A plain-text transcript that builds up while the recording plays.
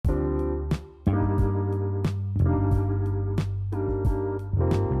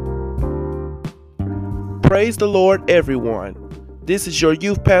Praise the Lord, everyone. This is your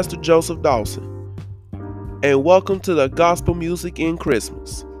youth pastor, Joseph Dawson, and welcome to the Gospel Music in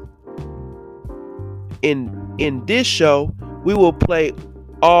Christmas. In this show, we will play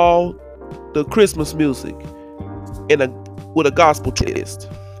all the Christmas music with a gospel twist.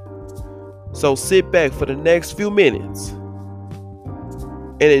 So sit back for the next few minutes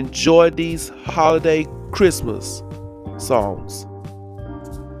and enjoy these holiday Christmas songs.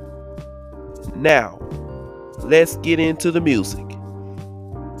 Now, let's get into the music.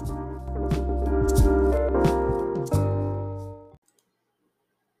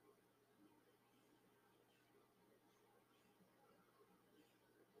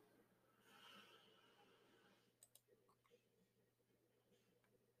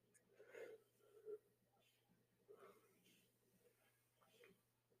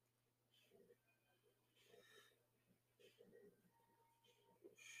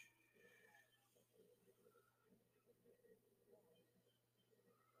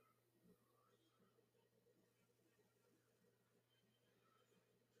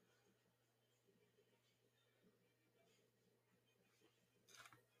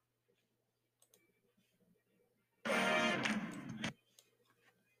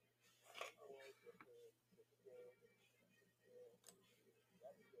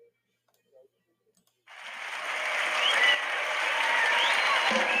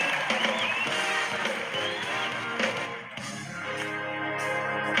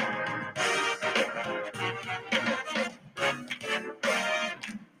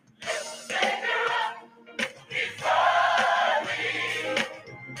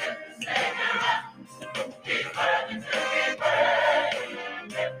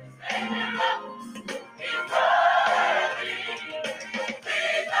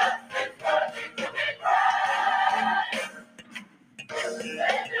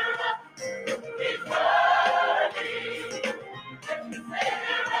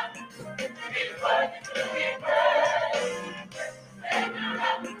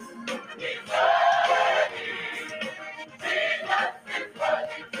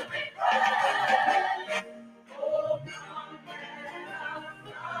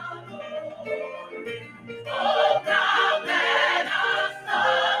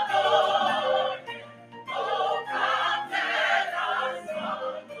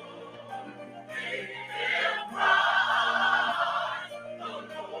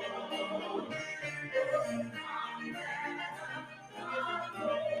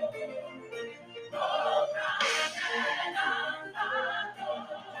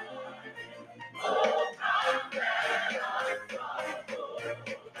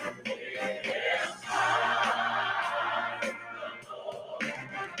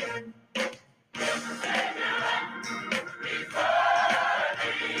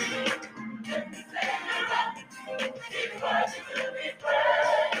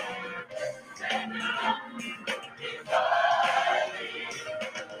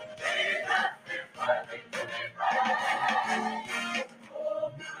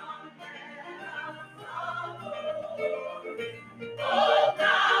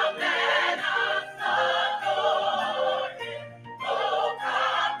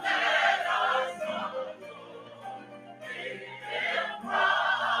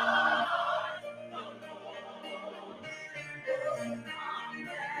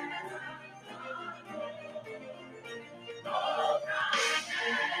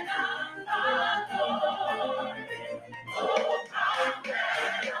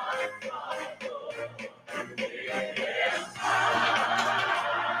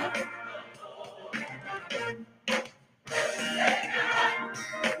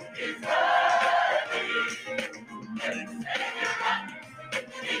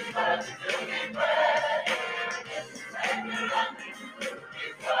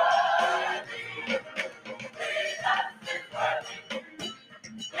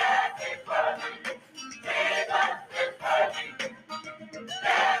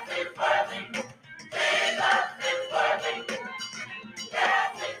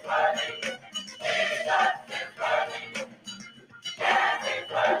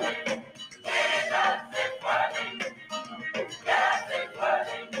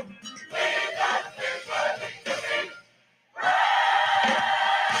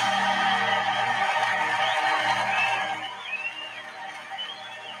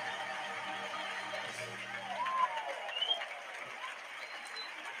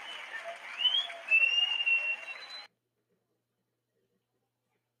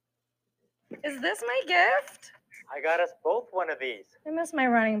 Is this my gift? I got us both one of these. I miss my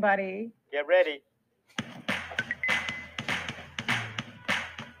running buddy. Get ready.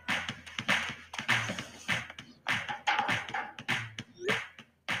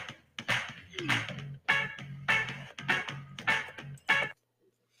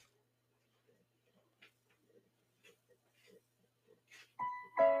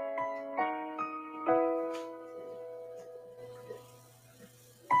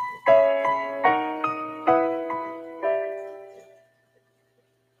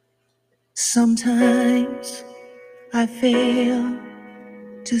 Sometimes I fail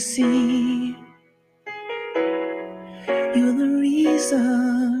to see you're the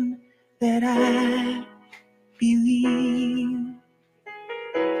reason that I believe.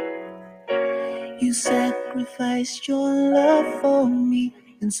 You sacrificed your love for me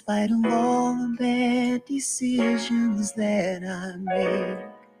in spite of all the bad decisions that I made.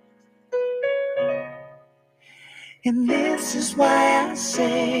 And this is why I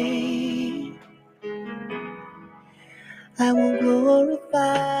say I will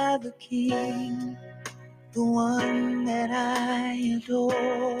glorify the King, the one that I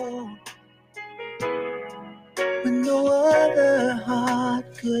adore. When no other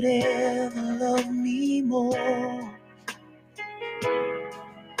heart could ever love me more.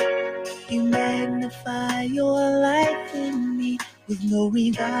 You magnify your life in me with no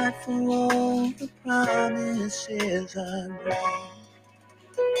regard for all the promises I made.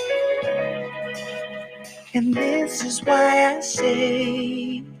 And this is why I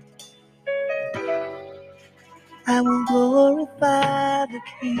say I will glorify the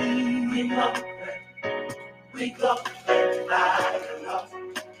King. We glorify the Lord.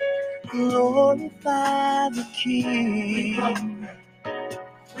 Glorify the King.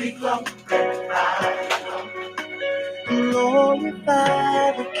 We glorify the Lord.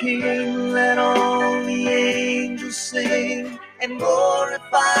 Glorify the King. Let all the angels sing and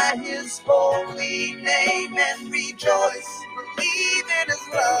glorify His holy name and rejoice. Believe in His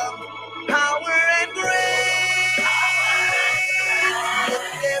love, power and grace.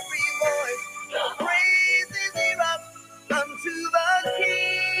 Lift every voice, praises erupt unto the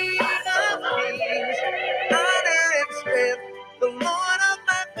King of Kings. Honor and strength, the Lord of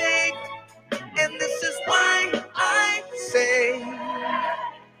my faith. And this is why I say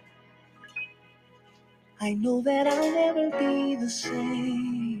I know that I'll never be the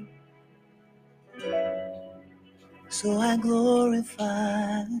same. So I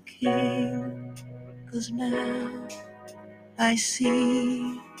glorify the King, 'cause now I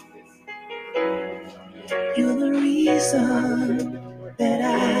see you're the reason that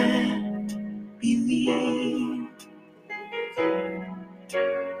I believe.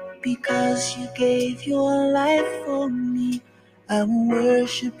 Because you gave your life for me, I will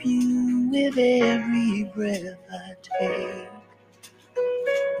worship you with every breath I take.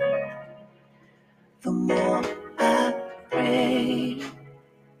 The more I pray,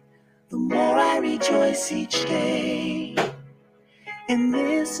 the more I rejoice each day. And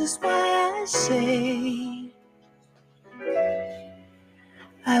this is why I say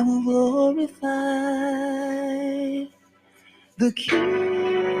I will glorify the King.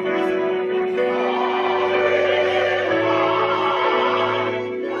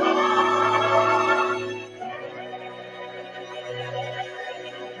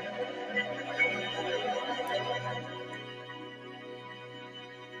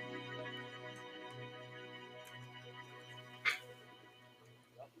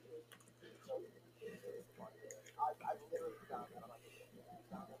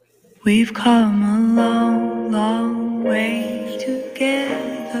 We've come a long, long way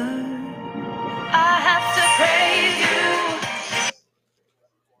together. I have to praise you.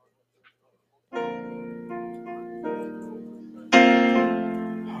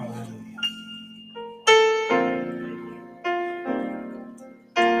 Hallelujah.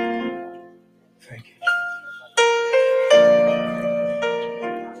 Thank you.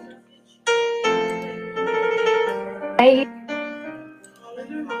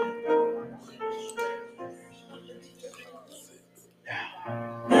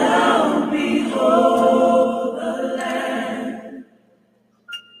 Now behold the Lamb,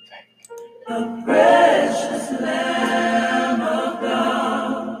 the precious Lamb of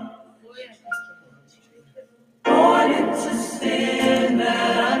God, born into sin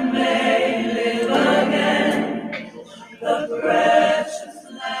that I may live again. The precious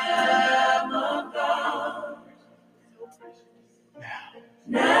Lamb of God.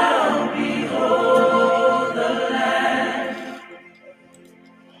 Now behold the Lamb,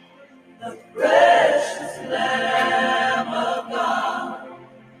 the precious Lamb of God,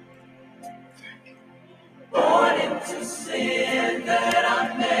 born into sin that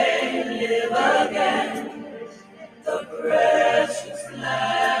I may live again. The precious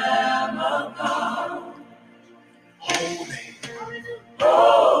Lamb of God. Holy,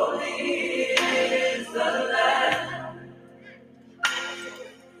 holy is the Lamb,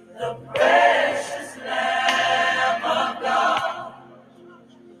 the precious Lamb of God.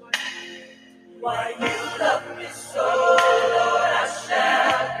 Why you love me so, Lord, I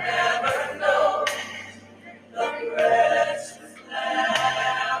shall never know. The precious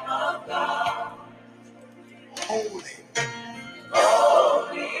Lamb of God.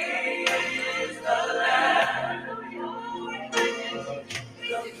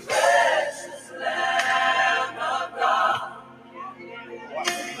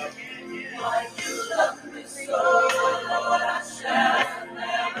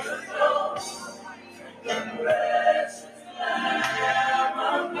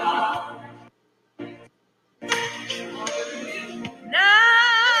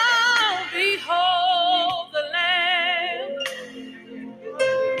 Now behold the Lamb,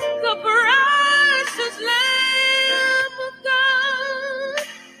 the precious Lamb of God,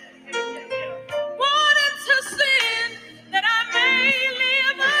 born into sin that I may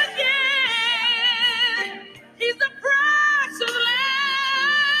live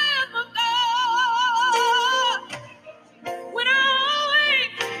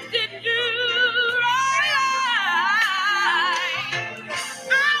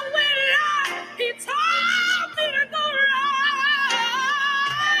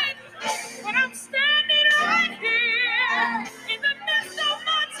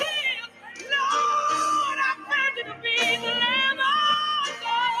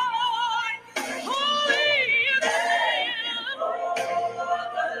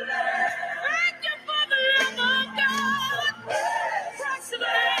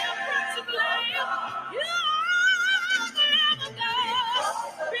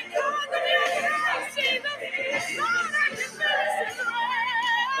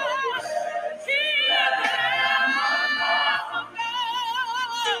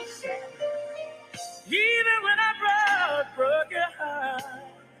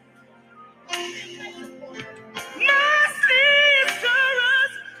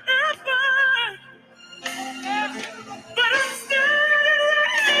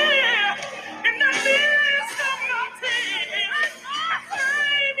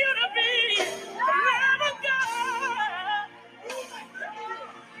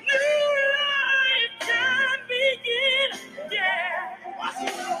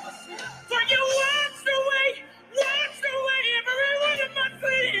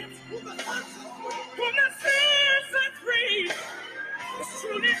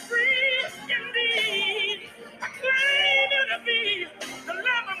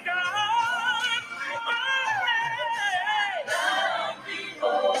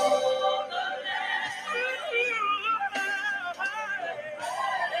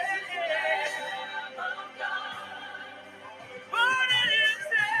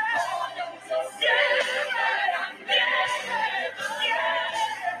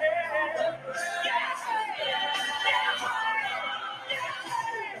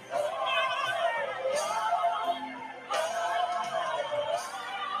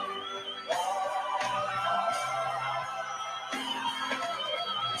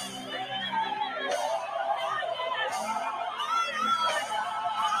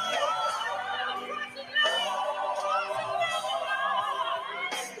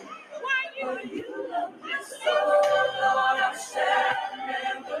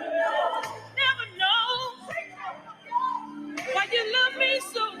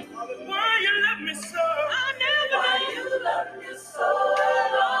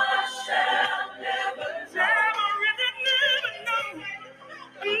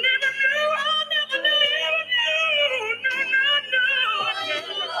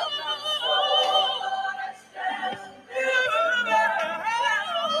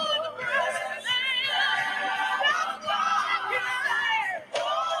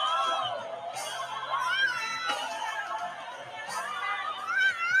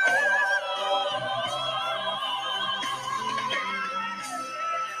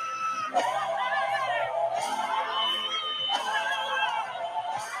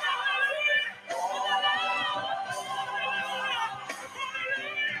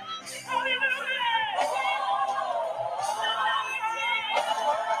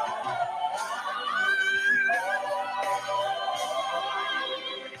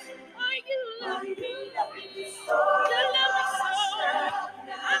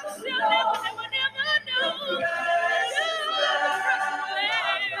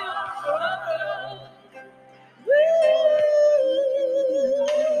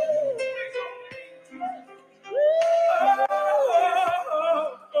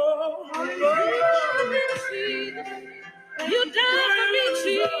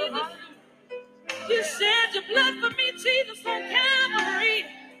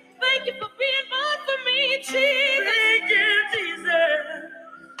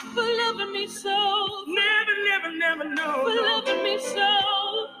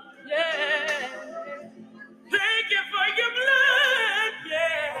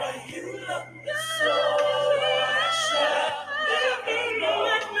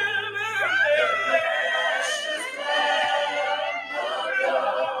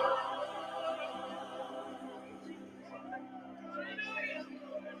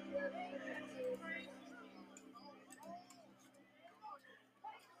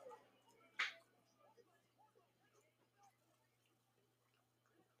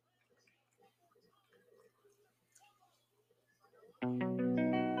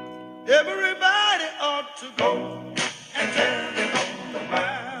Everybody ought to go and tell it on the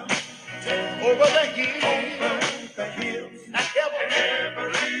mountain, over the hills, and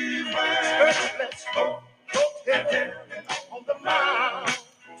everywhere. Let's go tell it on the mountain,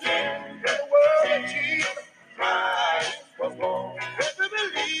 in the world that Jesus Christ was born. Every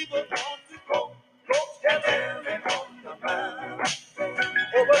believer ought to go tell it on the mountain,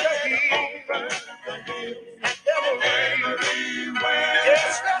 over the hills, and everywhere.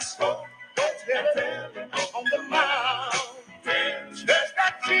 Yes, let's go tell it on the mountain, just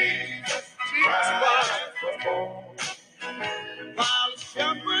that Jesus Christ was born. While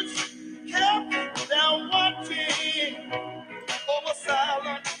shepherds kept their watching over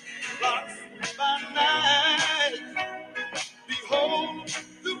silent flocks by night, behold,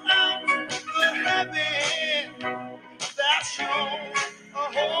 throughout the heaven there shone a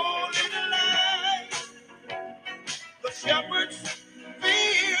holy light. The shepherds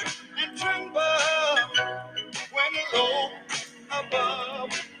feared and trembled when lo,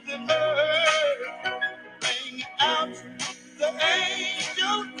 above the earth rang out the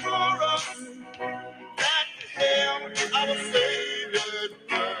angel chorus that hailed our Savior's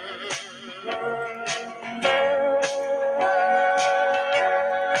birth.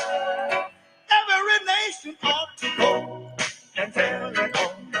 Every nation ought to go and tell it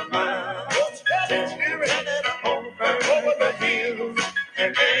on the mountain, tell it over the hills,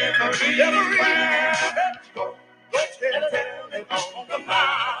 and everywhere. Let's go tell it on the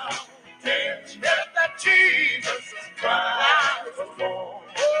mountain, tell that Jesus Christ was born.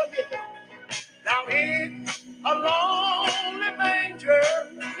 Oh, yeah. Now in a lonely manger,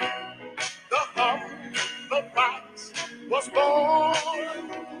 the humble Christ was born.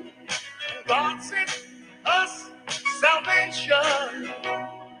 God sent us salvation,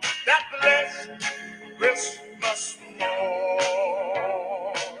 that blessed Christmas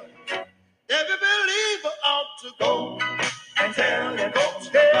morn. Every believer ought to go and tell it, oh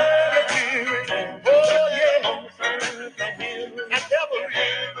yeah, and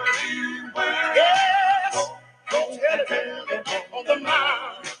everywhere. Yes, go tell it on the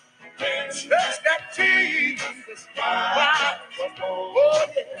mountain, just that Jesus Christ was born. Oh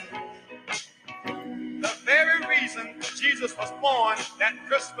yeah. The very reason Jesus was born that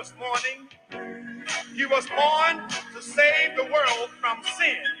Christmas morning, he was born to save the world from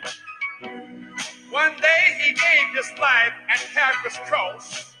sin. One day he gave his life and carried his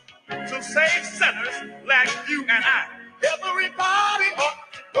cross to save sinners like you and I. Everybody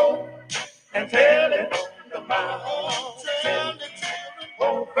ought to go and tell it on the mountain,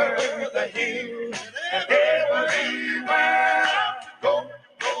 over the hills, and everywhere. Go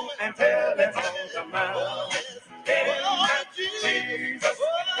and tell it on the mountain. Jesus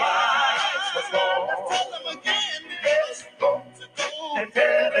Christ was born. Tell them again. Yes, go and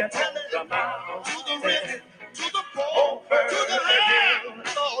tell it on the mountain. To the rich, to the poor, to the high,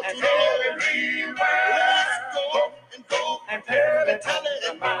 and everywhere. Let's go and tell it on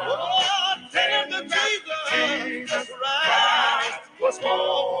the mountain. Tell them that Jesus Christ was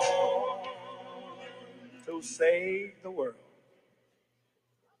born to save the world.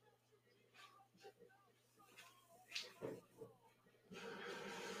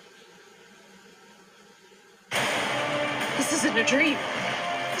 This isn't a dream.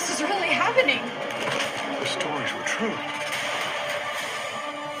 This is really happening. The stories were true.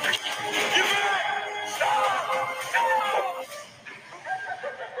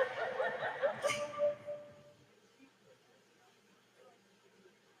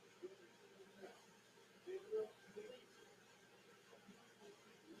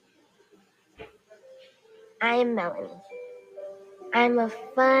 I'm Melanie. I'm a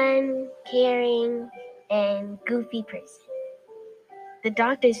fun, caring, and goofy person. The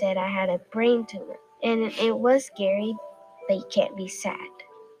doctor said I had a brain tumor, and it was scary, but you can't be sad.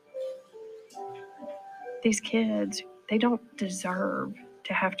 These kids, they don't deserve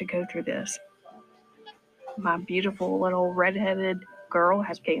to have to go through this. My beautiful little redheaded girl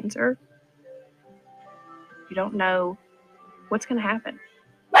has cancer. You don't know what's going to happen.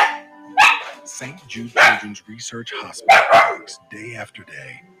 St. Jude Children's Research Hospital works day after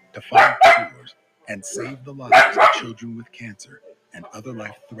day to find cures and save the lives of children with cancer and other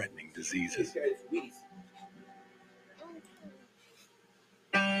life-threatening diseases.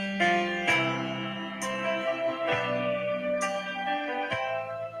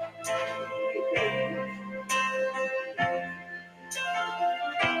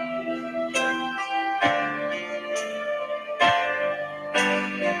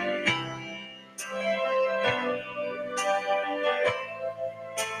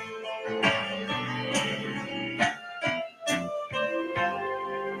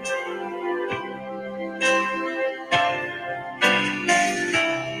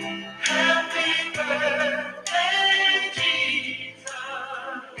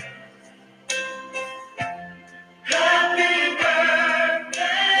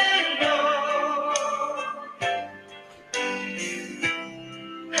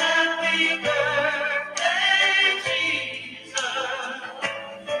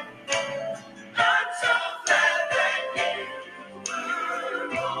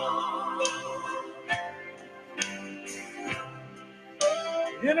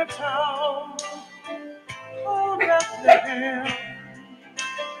 in a town called Bethlehem.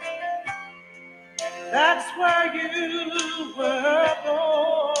 That's where you were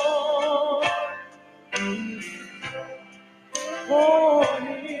born. Born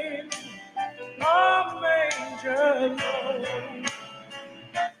in a manger, Lord,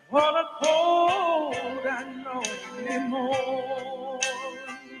 on a cold and lonely morn.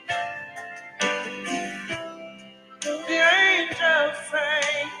 The angels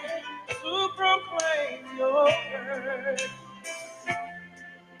sang to proclaim your birth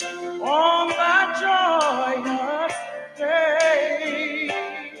on that joyous day.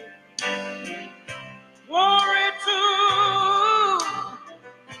 Glory to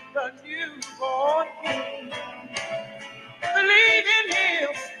the newborn King. Believe in him,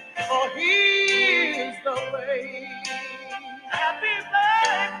 for he is the way. Happy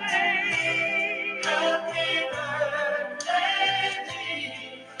birthday, happy birthday,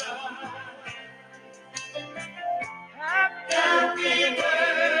 Jesus. Happy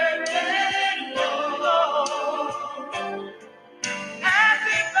birthday, Lord.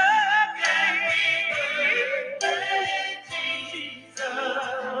 Happy birthday, Jesus.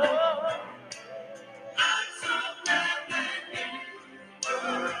 I'm so glad that you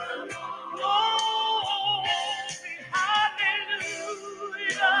were born. Glory,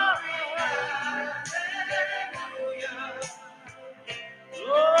 hallelujah. Hallelujah. Glory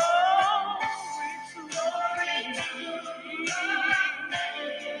to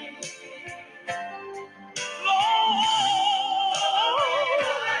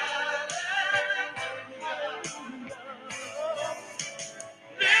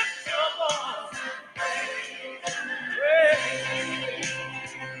lift your voice and praise and praise.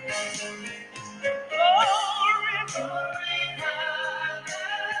 Glory, glory, hallelujah.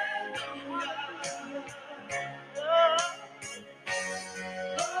 Glory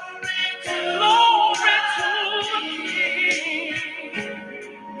to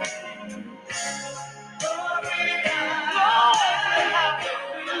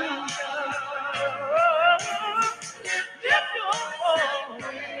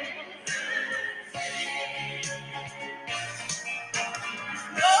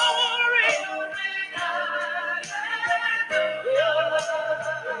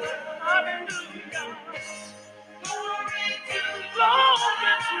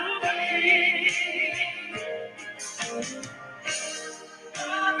the King.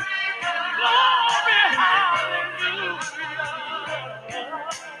 Glory, hallelujah.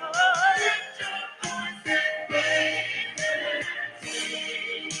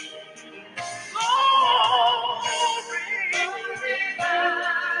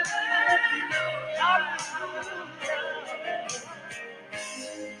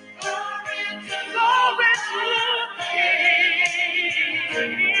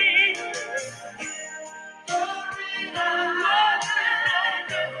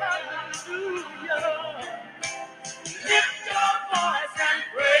 Lift your voice.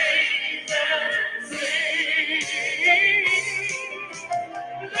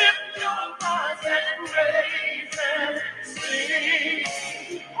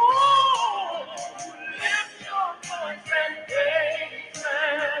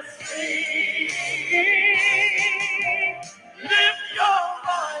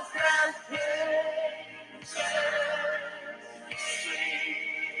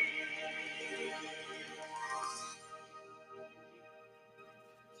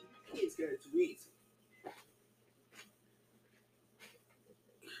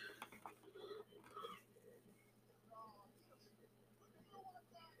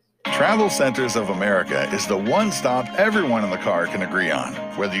 Travel Centers of America is the one stop everyone in the car can agree on.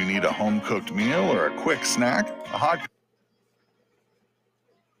 Whether you need a home-cooked meal or a quick snack, a hot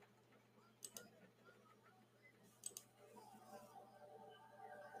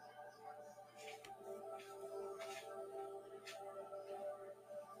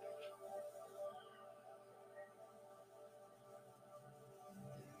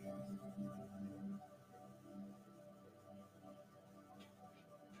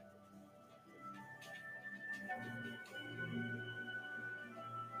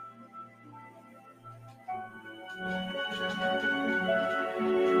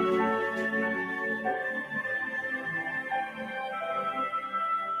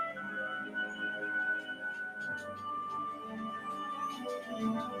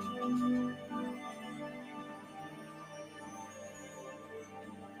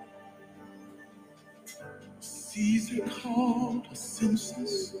Caesar called a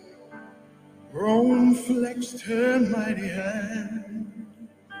census, Rome flexed her mighty hand.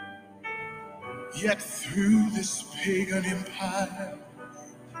 Yet through this pagan empire,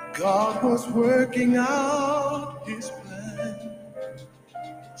 God was working out his plan.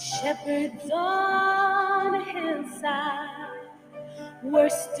 Shepherds on a hillside were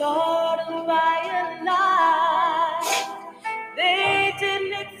startled by a light. They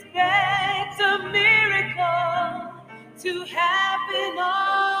didn't expect a miracle to happen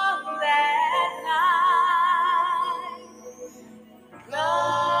on that night.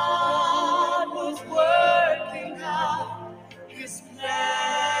 God was working out his plan.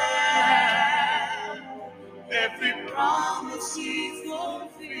 Every promise he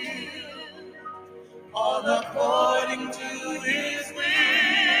fulfilled, all according to his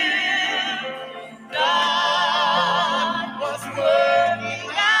will. God was working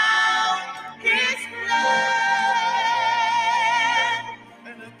out his plan,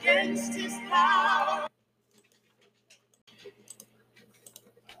 and against his power,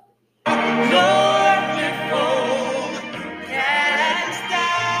 Lord, foe can stand.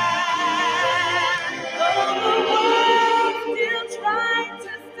 Though the world still tried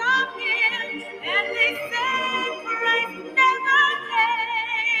to stop him, and they said Christ never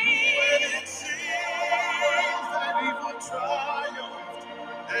came. When it seems that evil triumphed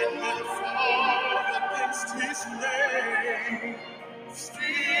and men fought against his name, Still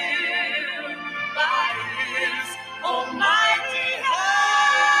by his almighty hand,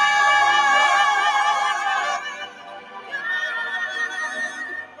 God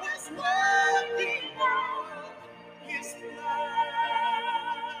was working out his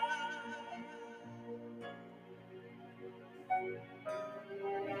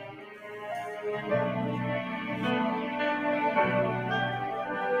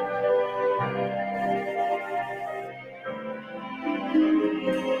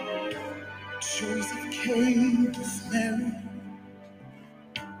Joseph came with Mary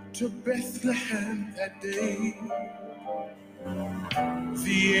to Bethlehem that day.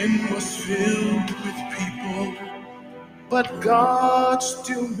 The inn was filled with people, but God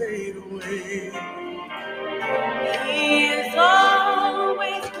still made a way. He is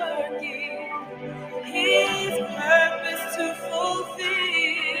always working his purpose to fulfill.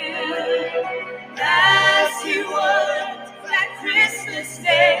 As he worked that Christmas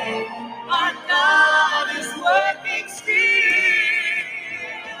day, our God is working still.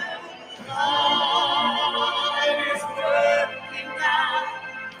 God is working out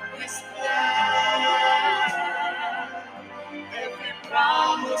his plan. Every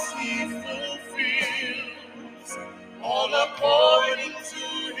promise he fulfills, all according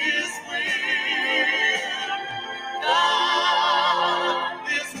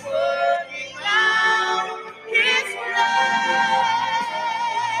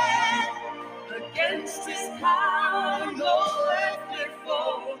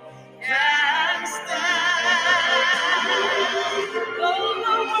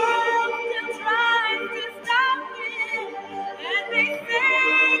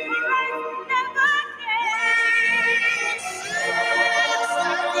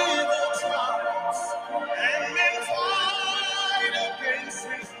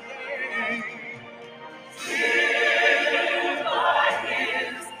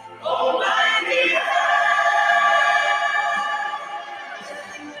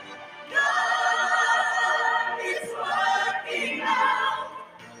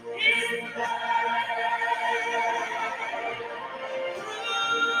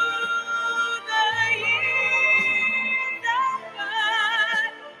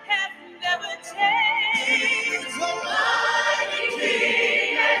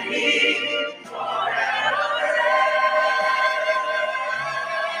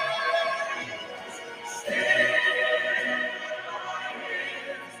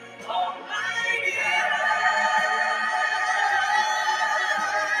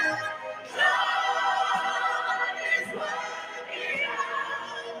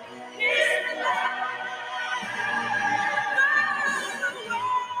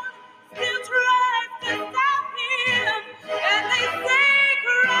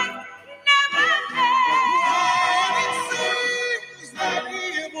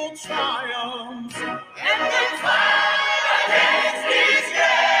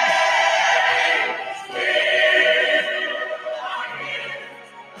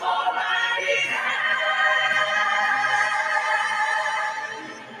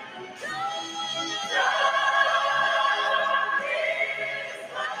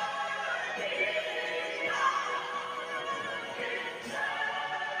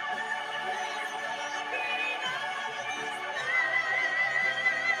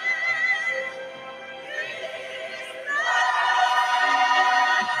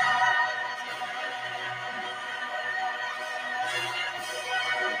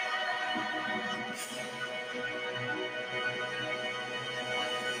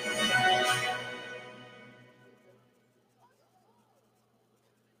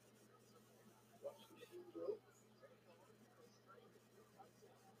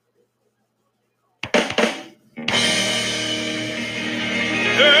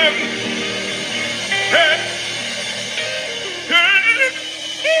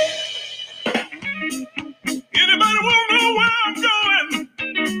Anybody want to know where I'm going?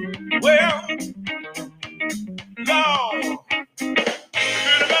 Well, Lord.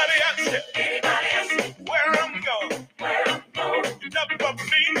 Anybody else where I'm going? You tell me about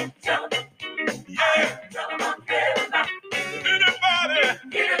me. Yeah. Anybody?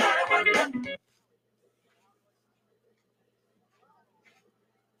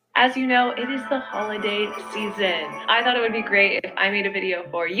 As you know, it is the holiday season. I thought it would be great if I made a video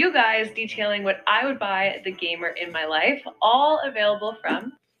for you guys detailing what I would buy the gamer in my life, all available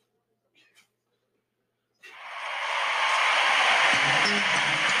from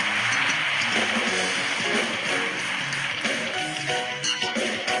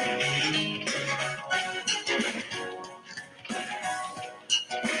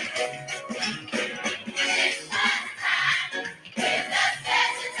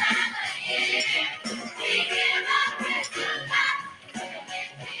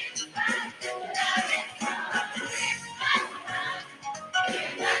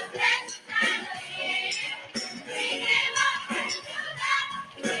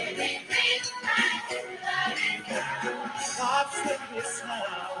God sent his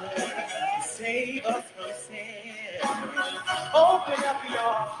son to save us from sin. Open up your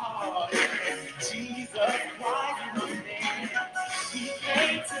heart. Jesus Christ, my man. He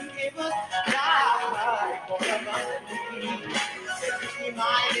came to give us life for abundantly. He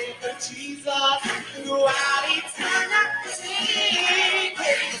might live for Jesus throughout eternity.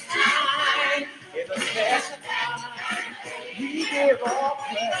 Christmas time is a special time. We give all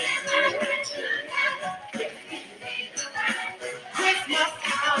praise. Christmas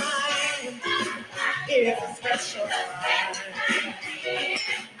time is a special time.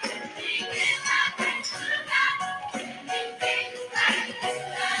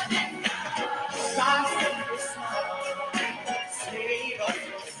 God sent his son, save us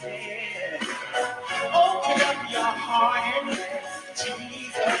from sin. Open up your heart and let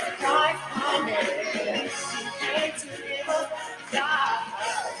Jesus Christ come in. He came to give us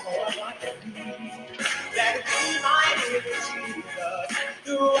life more abundantly, that we might live with Jesus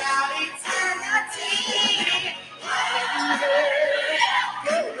throughout eternity. Hallelujah.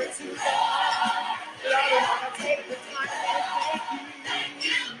 Glory to God. Lord, I want to take the time and thank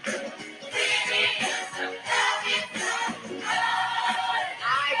you.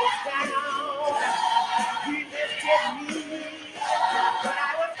 I was down, he lifted me, but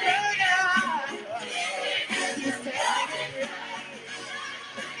I was burdened. He set me free.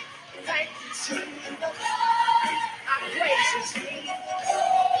 Thank you, Jesus. I praise you, Jesus.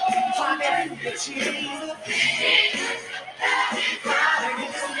 Hallelujah, Jesus.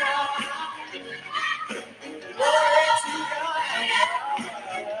 Hallelujah. Glory to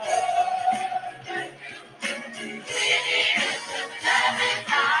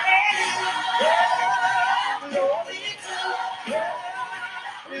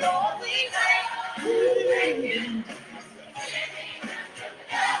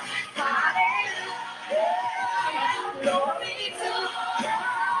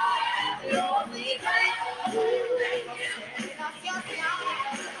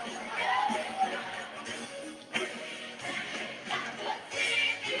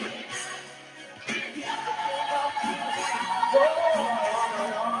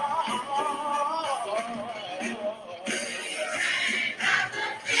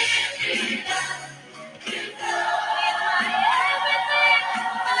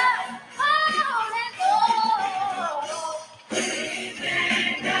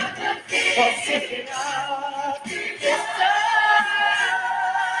God.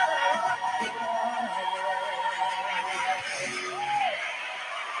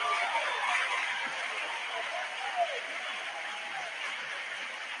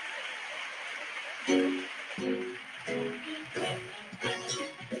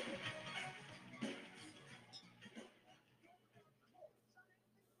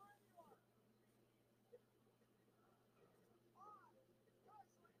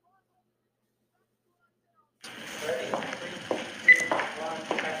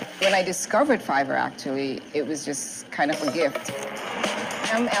 When I discovered Fiverr, actually, it was just kind of a gift.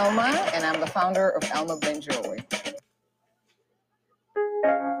 I'm Elma, and I'm the founder of Elma Blend Jewelry.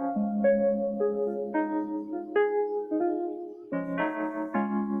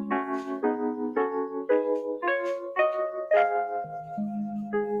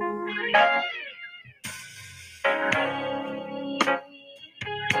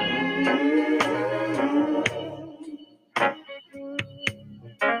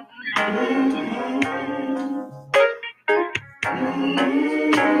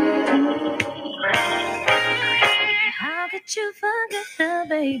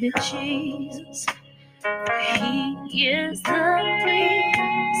 baby Jesus. He is the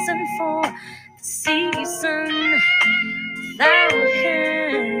reason for the season. Without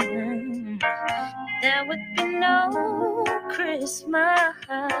him, there would be no Christmas.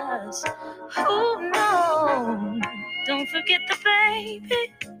 Oh no, don't forget the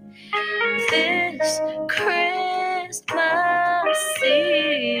baby this Christmas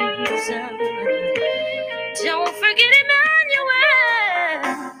season. Don't forget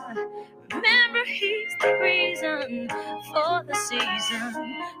Emmanuel. Remember, he's the reason for the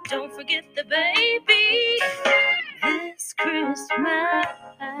season. Don't forget the baby this Christmas.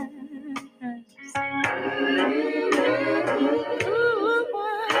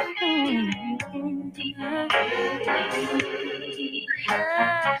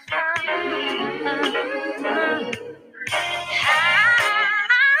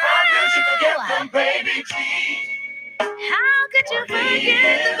 Baby G. How could you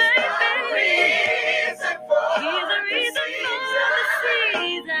forget the baby? He's the reason for the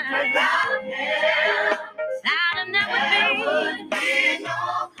season. Without him, there would be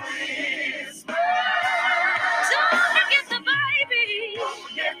no Christmas. Don't forget the baby.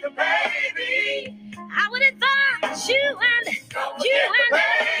 Forget the baby. I would advise you and even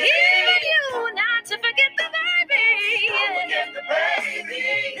you not to forget the baby. Forget the baby.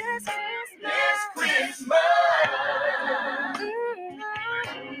 This Christmas. Christmas.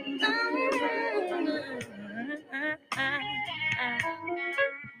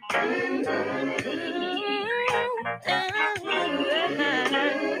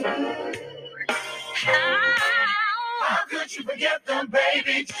 How could you forget them,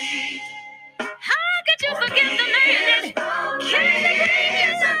 baby G? How could you forget the man that came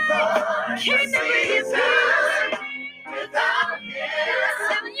to bring you love? Came to bring you peace. Without him,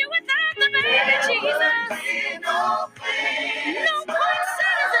 Telling you without the baby Jesus, no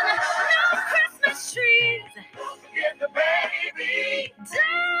poinsettias and no Christmas trees. Don't forget the baby.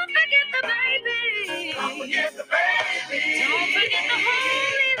 Don't forget the baby. Don't forget the baby. Don't forget the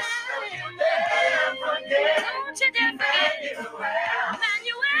Holy Lamb. Don't you dare forget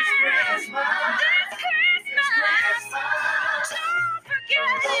Emmanuel. This Christmas. Don't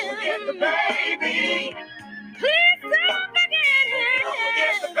forget him. The baby. Please don't forget him.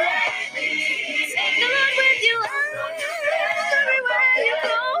 Forget the baby. Take the Lord with you everywhere you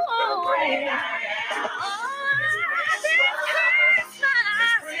go.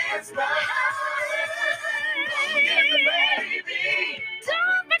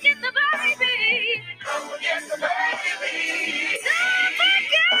 Don't forget the baby. Don't forget the baby. Don't forget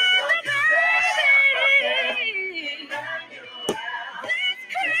the baby. This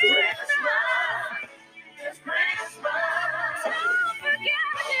Christmas. It's Christmas. Don't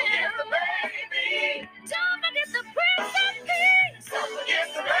forget him. The baby. Don't forget the Prince of Peace. Don't forget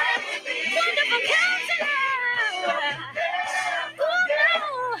the baby. Wonderful Counselor.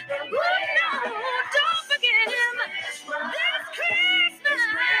 Oh no, don't forget him. This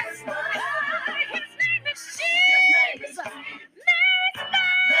Christmas. His name is Jesus.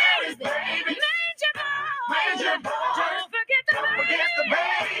 Mary's baby. Major boy. Don't forget the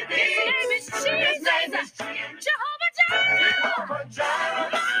baby. His name is Jesus. Jehovah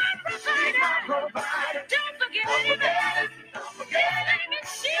Jireh. My provider. Don't forget him. His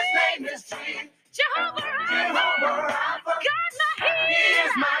name is Jesus. Jehovah Rapha. God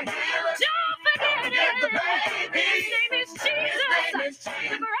my healer. Don't forget him. His name is Jesus.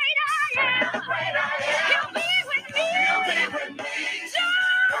 The great I am. He'll be with me.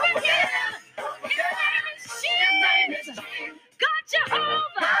 Don't forget him. His name is Jesus. God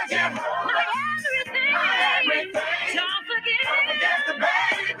Jehovah. My everything. Don't forget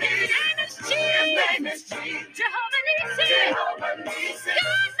him. His name is Jesus. Jehovah Nissi.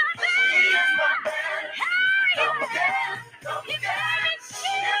 God my banner. His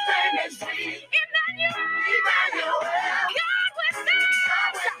name is Jesus. Emmanuel. God with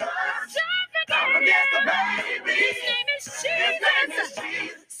us. Don't forget the baby. His name is Jesus.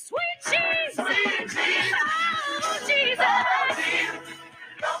 Sweet Jesus. Oh, Jesus.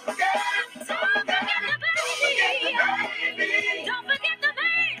 Don't forget the baby. Don't forget the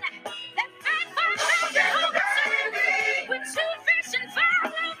man that fed 5,000 with 2 fish and 5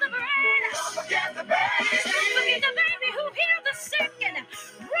 loaves of bread. Don't forget the baby. Don't forget the baby who healed the sick and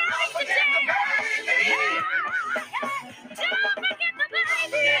raised the dead. Don't forget the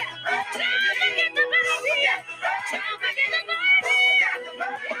baby. Don't forget the baby. Don't forget the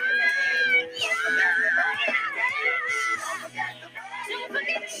baby.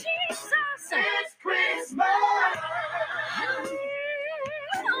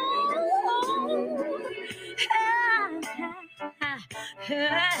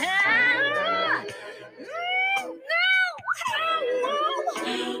 Don't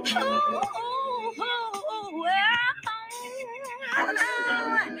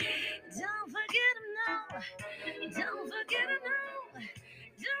forget him now. Don't forget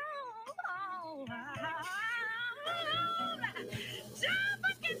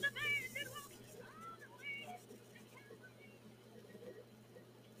the man that walked all the way.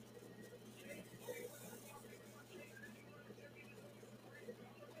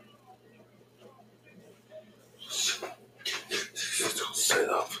 Set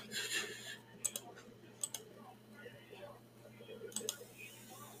up.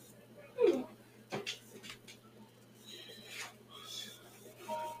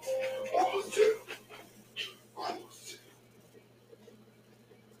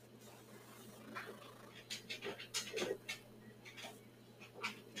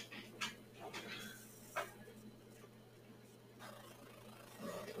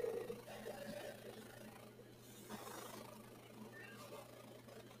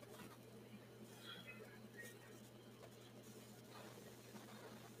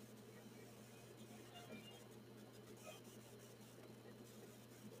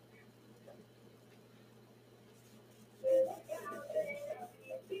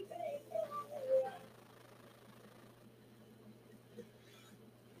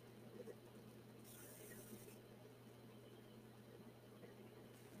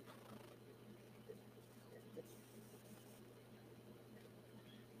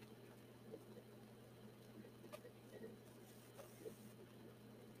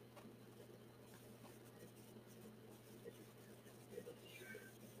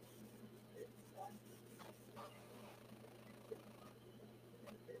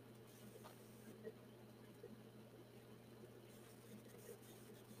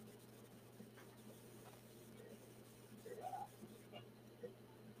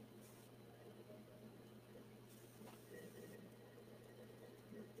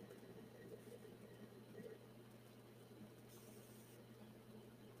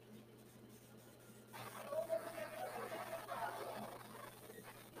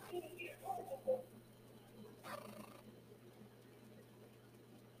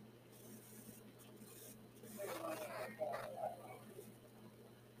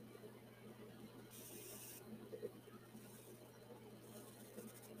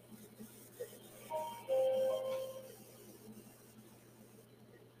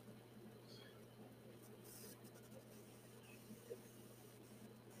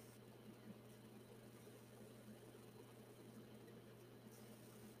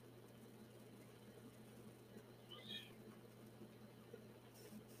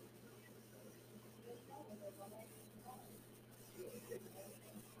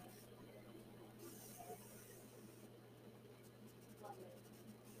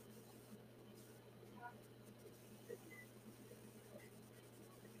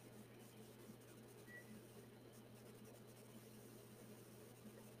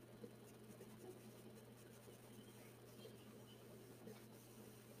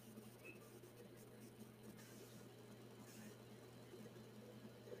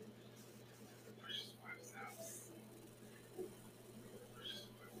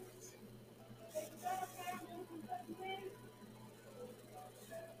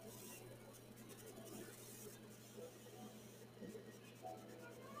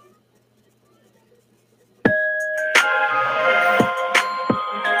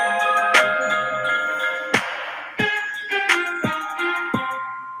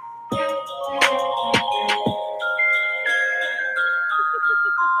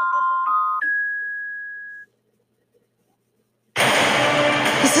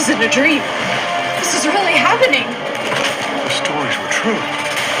 This isn't a dream. This is really happening. The stories were true.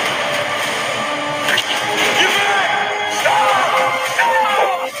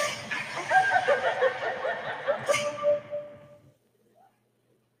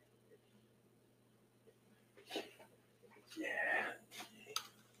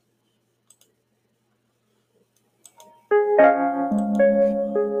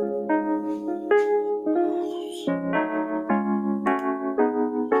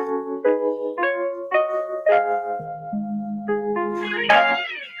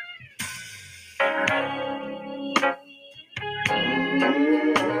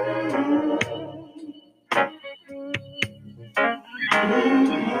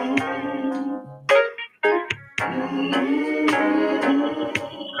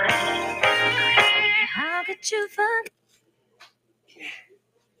 How could you forget?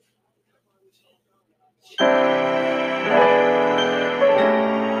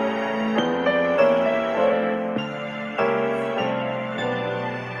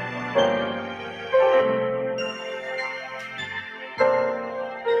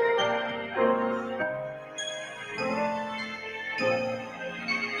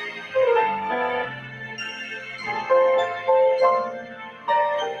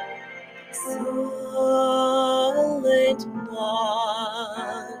 Silent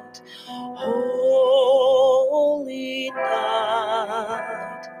night, holy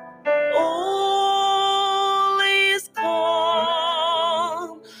night, all is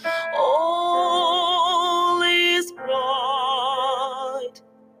calm, all is bright.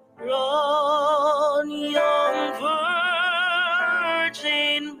 Run, young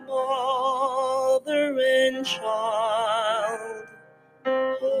virgin, mother and child.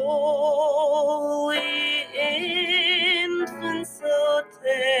 Holy infant, so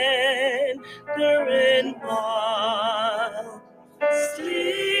tender and mild,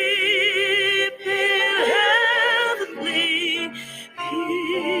 sleep in heavenly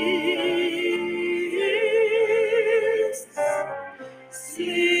peace.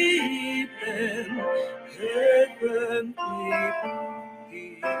 Sleep in heavenly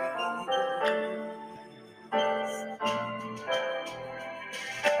peace.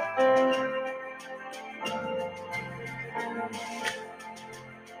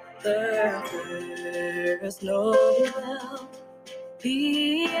 There's no doubt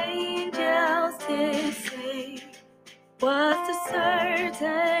the angels did say was the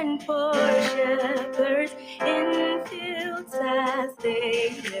certain for shepherds in fields as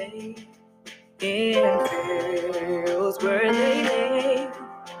they lay. In fields where they lay,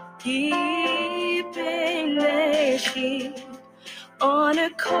 keeping their sheep on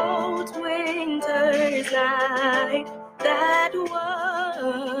a cold winter's night that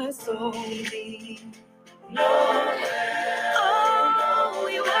was so deep. Oh,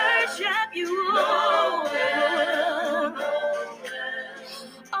 we worship you,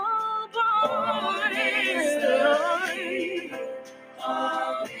 oh, born is glory,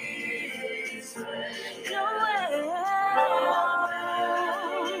 all is nowhere,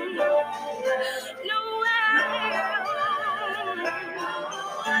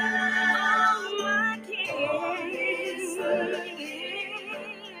 oh, my King,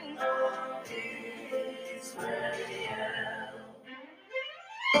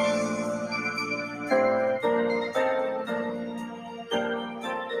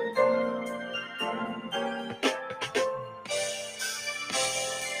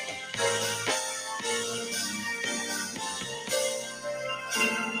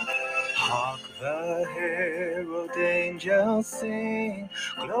 Hark the herald angels sing,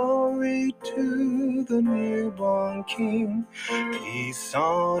 glory to the newborn King. Peace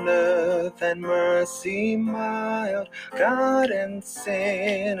on earth and mercy mild, God and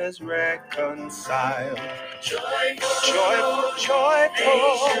sinners reconciled. Joyful,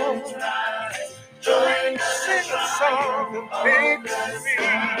 joyful, joy, sing a song of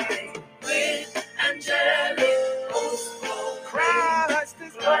victory. With angelic hosts, Christ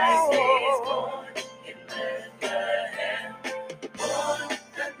is born in Bethlehem. Born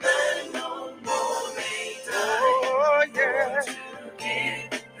that man no more may die. Oh, yeah. To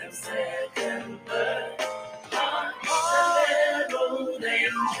give them second birth. Hark, the herald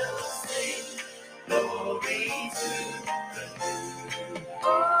angels sing, glory to the newborn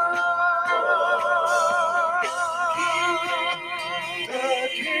King.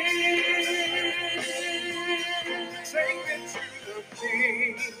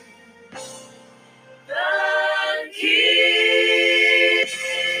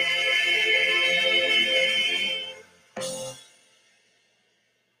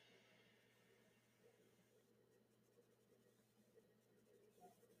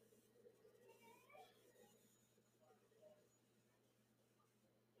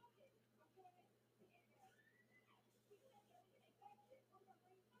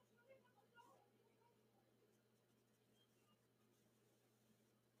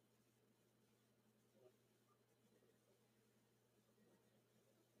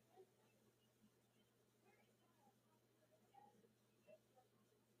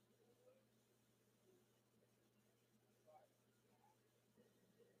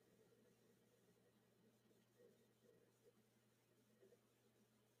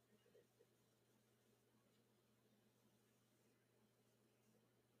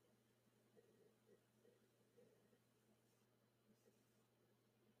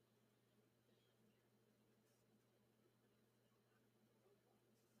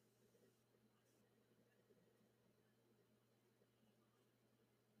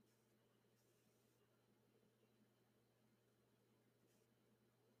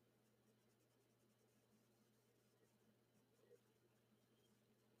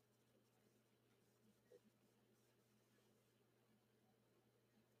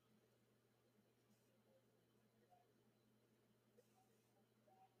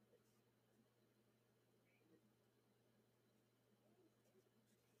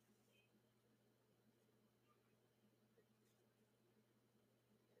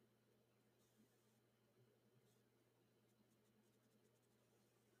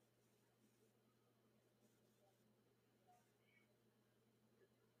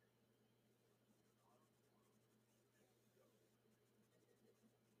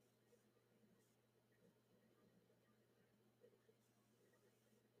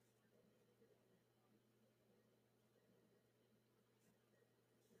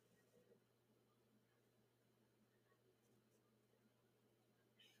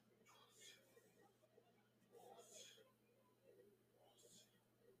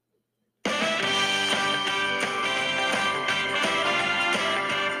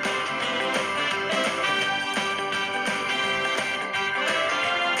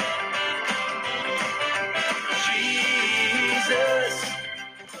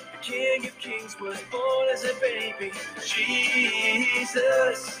 baby.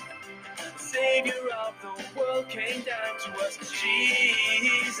 Jesus, Savior of the world, came down to us.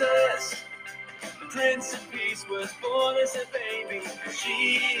 Jesus, the Prince of Peace was born as a baby.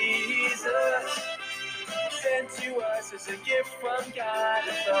 Jesus, sent to us as a gift from God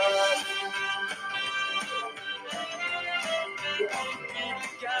above.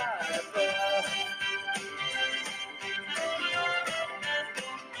 God above.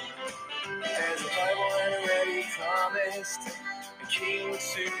 As the Bible had already promised, a king would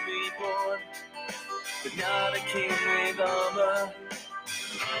soon be born, but not a king with armor,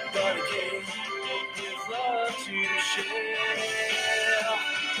 but a king with love to share.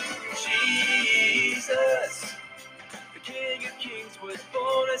 Jesus, the King of Kings, was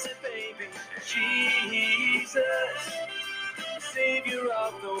born as a baby. Jesus, the Savior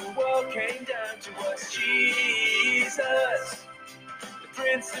of the world, came down to us. Jesus, the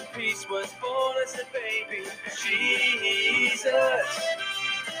Prince of Peace, was born as a baby. Jesus,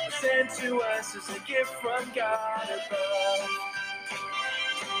 sent to us as a gift from God above.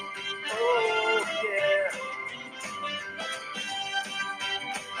 Oh, yeah.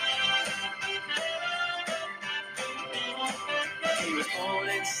 He was born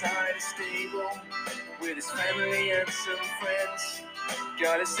inside a stable with his family and some friends.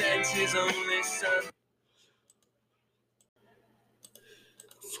 God has sent his only son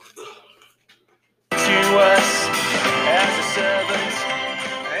to us as a servant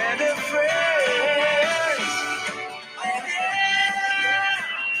and a friend.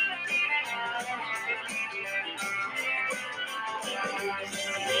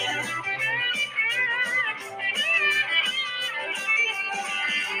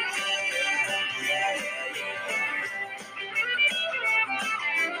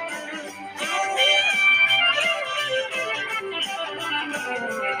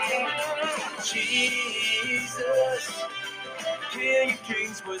 Jesus, King of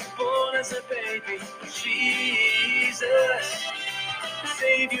Kings, was born as a baby. Jesus, the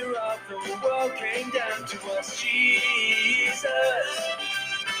Savior of the world, came down to us. Jesus,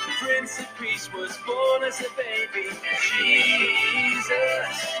 the Prince of Peace, was born as a baby.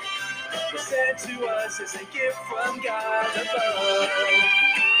 Jesus, was sent to us as a gift from God above.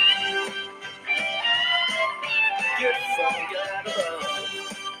 Gift from God above.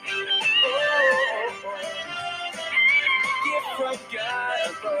 Oh, oh, oh. Gift from God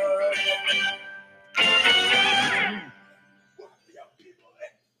above.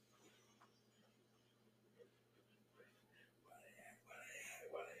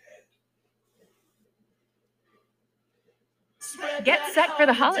 Get set for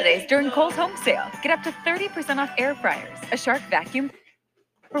the holidays during Kohl's home sale. Get up to 30% off air fryers, a Shark vacuum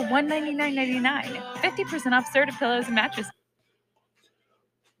for $199.99, 50% off Serta pillows and mattresses.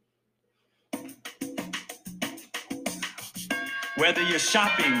 Whether you're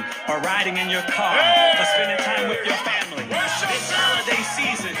shopping or riding in your car or spending time with your family, this holiday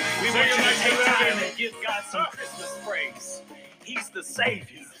season, we want you to take time and give God some Christmas praise. He's the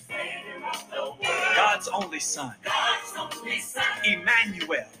Savior, God's only Son,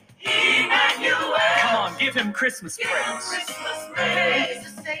 Emmanuel. Come on, give him Christmas praise. He's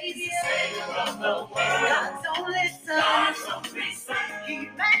the Savior of the world, God's only Son,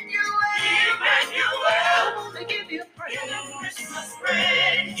 Emmanuel. I want to give you praise. Christmas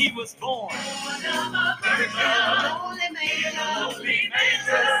praise. He was born. To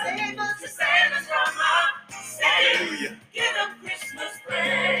save us from our Hallelujah. Give him Christmas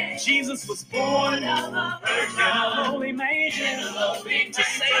praise. Jesus was born in a lowly manger to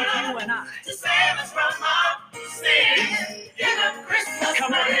save you and I. To save us from our sins. Give him Christmas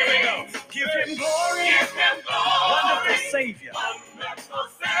Come on, here we go. Give him glory. Give him glory. Wonderful Savior. Wonderful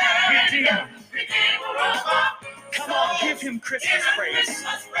Savior. Redeemer of our Come on, give him Christmas praise.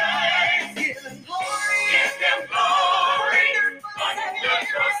 Christmas praise. Give him glory. Give him glory.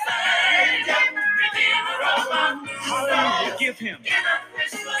 Wonderful Savior. Redeemer of our Hallelujah. Give him.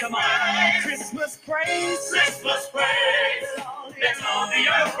 Christmas Come on. Christmas praise. Christmas praise. Let's all the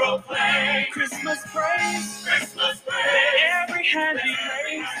earth proclaim. Christmas praise. Christmas praise. Let every hand be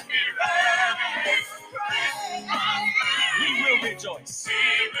raised. We will rejoice.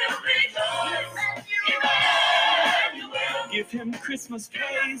 Give him Christmas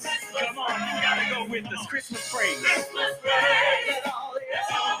praise. Come on, you gotta go with us. Christmas praise. Christmas praise.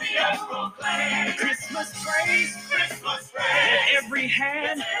 Let's all the earth proclaim. Christmas praise. Christmas praise. Let every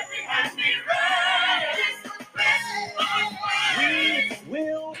hand be raised. we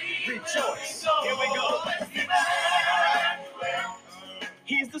will rejoice. Here we go.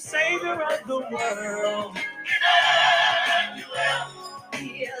 He's the Savior of the world.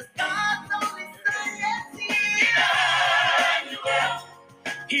 He is God's only Son, yes, he is.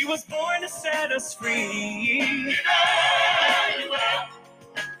 He was born to set us free,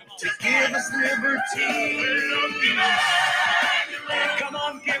 to give us liberty. Come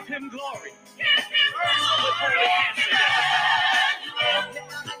on, give him glory. With holy hands together.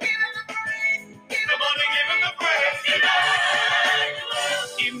 Come on and give him the praise.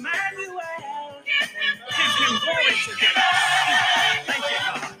 Emmanuel. Give him glory together. Thank you,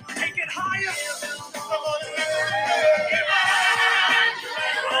 God. Take it higher.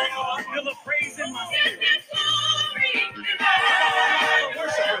 Oh, I feel a praise in my spirit. Come on,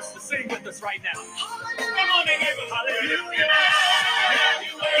 worshipers to sing with us right now. Come on and give him hallelujah.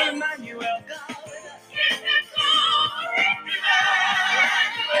 Emmanuel, God.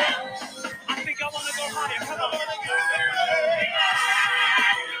 I think I want to go higher. Come on.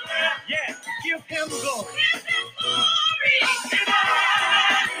 Yeah, give him glory.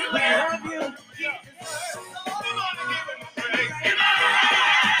 We love you.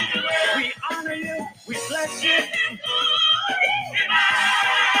 We honor you. We bless you.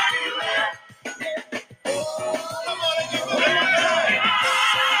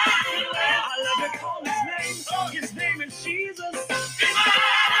 I love to call his name. His name is Jesus.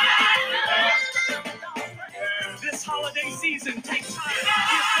 This holiday season, take time to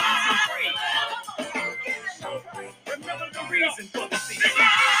give God some praise. Remember the reason for the season.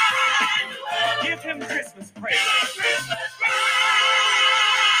 Give him Christmas praise.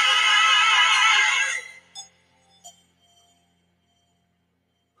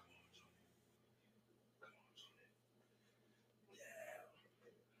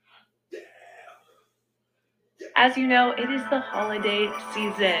 As you know, it is the holiday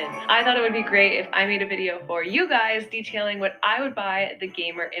season. I thought it would be great if I made a video for you guys detailing what I would buy the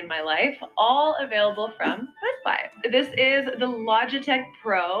gamer in my life, all available from Best Buy. This is the Logitech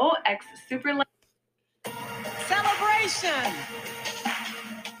Pro X Super Light. Celebration.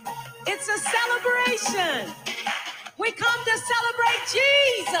 It's a celebration. We come to celebrate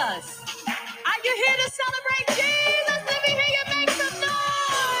Jesus. Are you here to celebrate Jesus? Let me hear you make some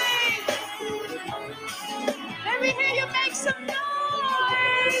noise. Let me hear you make some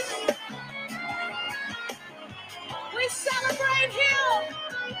noise. We celebrate him.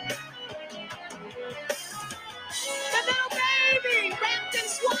 The little baby wrapped in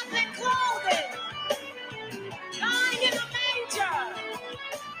swaddling clothing, lying in a manger.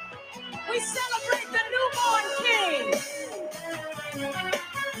 We celebrate the newborn King.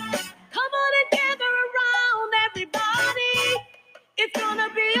 Come on and gather around, everybody. It's gonna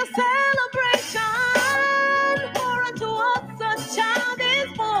be a celebration. For unto us a child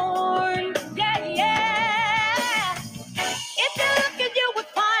is born. Yeah, yeah. If you look at you would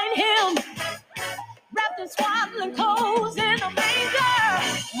find him wrapped in swaddling clothes in a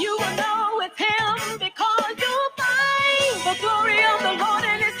manger. You will know it's him because you'll find the glory of the Lord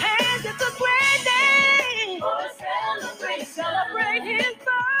in his hands. It's a great day. Oh, celebrate his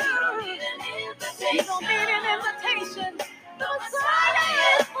birth. You don't need an invitation. The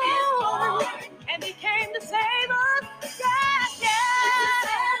Messiah is born, and he came to save us. Yeah,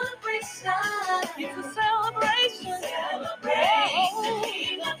 yeah. It's a celebration. Celebrate the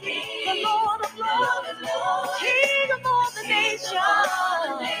King of Kings, the Lord of Lords, King of all the nations.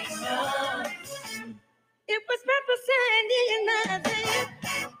 It was represented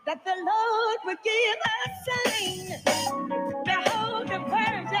that the Lord would give us sign. Behold, the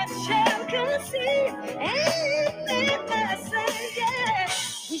virgin shall conceive and bear a son. Yeah,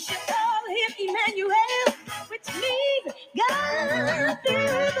 we should call him Emmanuel, which means God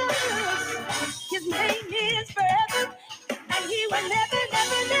with us. His name is forever, and he will never,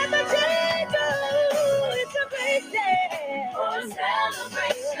 never, never change. Oh, it's a great day. Oh,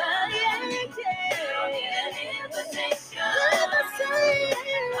 celebration. Yeah, yeah. The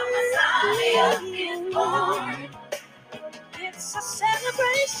Messiah is born. It's a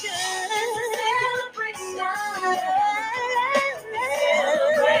celebration.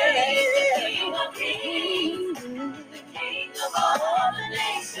 Celebrate the King of Kings, the King of all the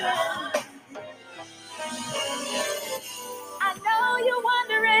nations. I know you're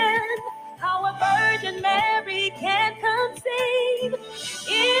wondering how a Virgin Mary can conceive.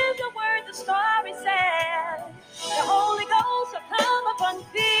 In the word, the story says, the Holy Ghost will come upon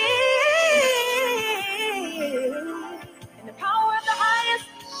thee, and the power of the highest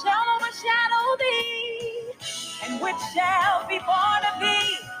shall overshadow thee, and which shall be born of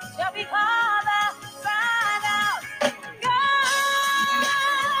thee shall be called the Son of God.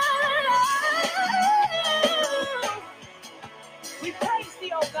 We praise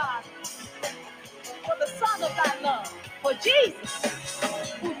thee, O God, for the Son of thy love, for Jesus,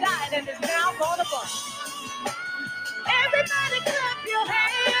 who died and is now gone above. Everybody clap your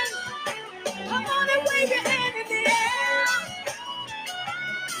hands.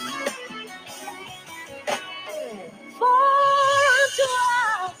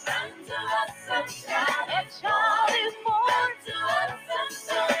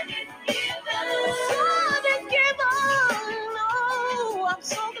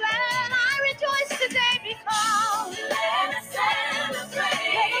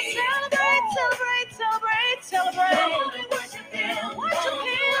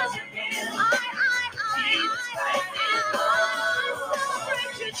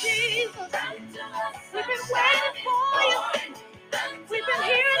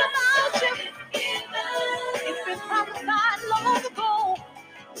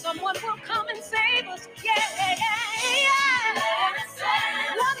 someone will come and save us. Yeah.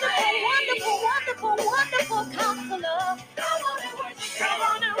 Wonderful, wonderful, wonderful, wonderful counselor. Come on and worship him. Come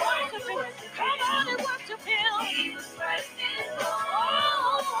on and worship him. Come on and worship him. Jesus Christ is Lord.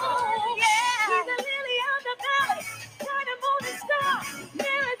 Oh, yeah. He's the lily of the valley, bright and morning star.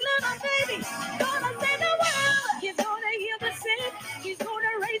 Mary's little baby, gonna save the world. He's gonna heal the sick. He's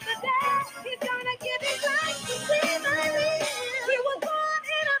gonna raise the dead. He's gonna give his life to see the living. He was born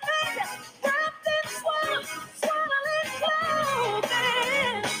in a manger, wrapped in swaddling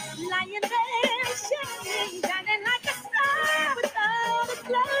clothing, lying there shaking, shining like a star without a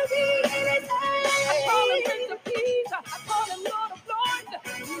cloudy in his eyes. I call him Prince of Peace. I call him Lord of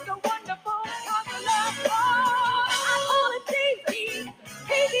Lords. He's a wonderful counselor. I call him Jesus.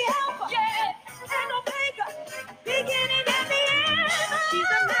 He's the Alpha and Omega, beginning and the end. He's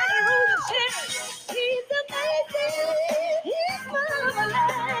the mighty ruler shaker. He's amazing. He's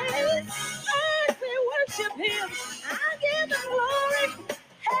marvelous. As we worship him, I give him glory.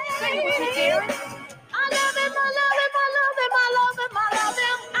 Hey, I love him, I love him, I love him, I love him, I love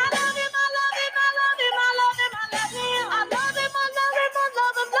him. I love him, I love him, I love him, I love him, I love him. I love him, I love him, I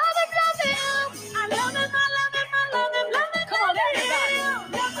love him, love him, love him. I love him, I love him, I love him, love him. Come on, everybody. I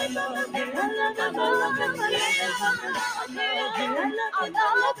love him, I love him, I love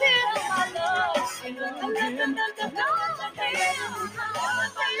him,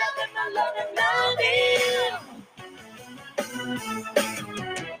 I love him, I love him.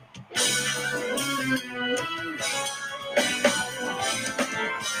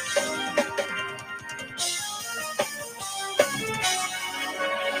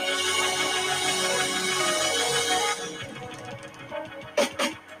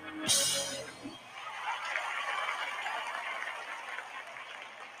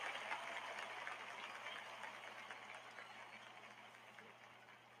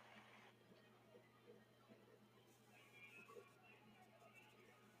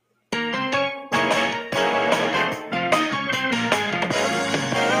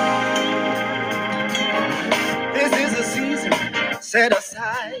 This is a season set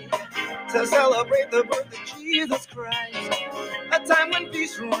aside to celebrate the birth of Jesus Christ. A time when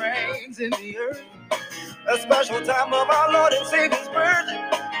peace reigns in the earth. A special time of our Lord and Savior's birth.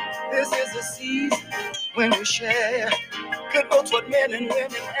 This is a season when we share good will toward men and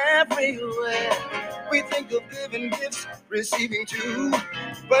women everywhere. We think of giving gifts, receiving too.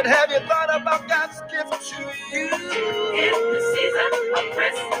 But have you thought about God's gift to you? It's the season of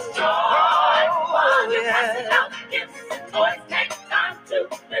Christmas joy. Oh, While you're passing out gifts and toys, take time to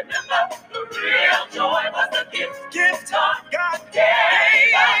remember the real joy was the gift God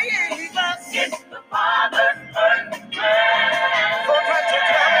gave us. It's the Father's birthday. For Christ to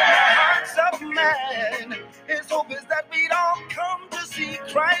dwell in the hearts of man. His hope is that we'd all come to see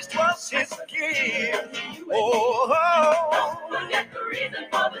Christ was his gift. Don't forget the reason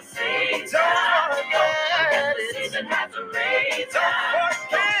for the season. Don't forget the season has a reason. Don't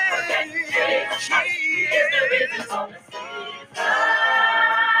forget Jesus is the reason for the season.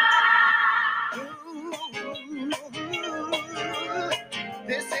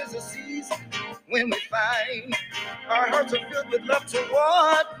 This is a season when we find our hearts are filled with love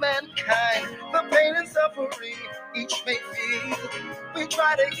toward mankind. The pain and suffering each may feel, we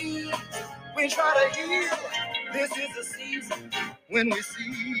try to ease, we try to heal. This is a season when we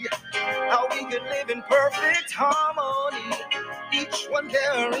see how we can live in perfect harmony, each one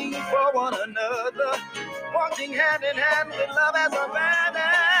caring for one another, walking hand in hand with love as a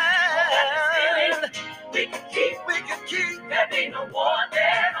banner. we can keep. There be no war,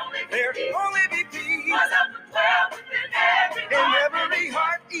 there only be peace. Cause of the 12 within every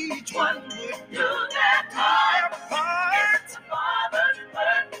heart, each one would do their part. It's the Father's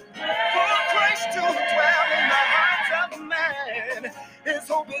birthday. For Christ to dwell in the hearts of man. His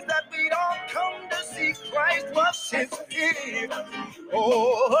hope is that we'd all come to see Christ was his gift.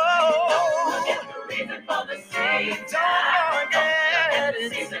 Don't forget the reason for the season. Don't forget the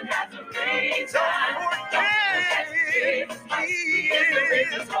season has a reason. Don't forget He is the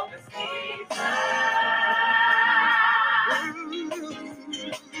reason for the season.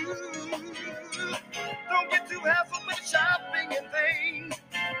 Don't get too hassled with shopping and things,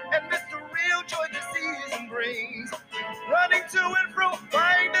 and miss the real joy the season brings. Running to and fro,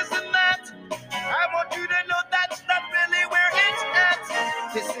 buying this and that. I want you to know that's not really where it's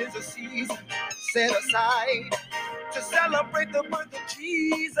at. This is a season set aside to celebrate the birth of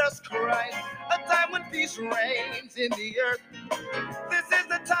Jesus Christ. A time when peace reigns in the earth. This is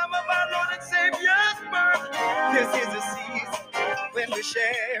the time of our Lord and Savior's birth. This is a season when we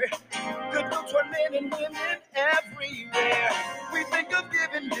share good will toward men and women everywhere. We think of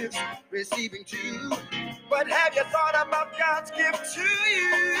giving gifts, receiving too. But have you thought about God's gift to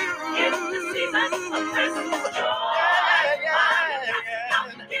you? It's the season of Christmas joy.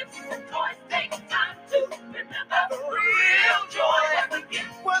 Gifts and toys, take time to remember the real joy of the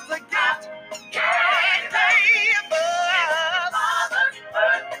gift was a gift. Father's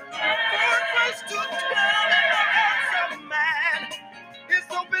birthday. To tell of man. His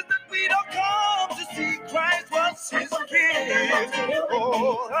hope is that we don't come to see Christ was his gift.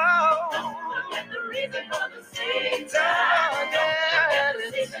 Oh, Don't forget the reason for the season. Don't forget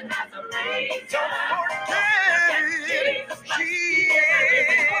the season has a reason. Don't forget it.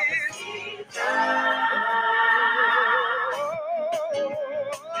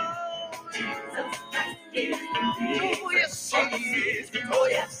 Oh, yes, he is. Oh,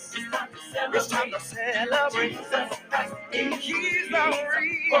 yes. It's time to celebrate. He's the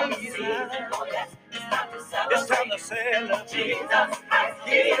reason. It's time to celebrate.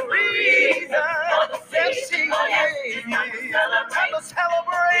 He's the reason. Yes, he is. Time to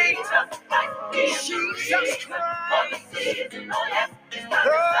celebrate. Jesus Christ. Jesus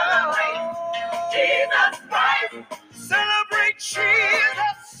Christ. Celebrate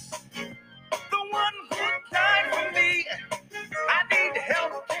Jesus, the one who died for me. I need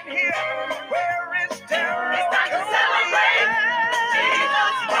help in here. Where is Daryl? It's time to celebrate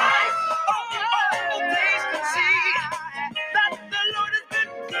Jesus Christ. Oh, taste and see that the Lord has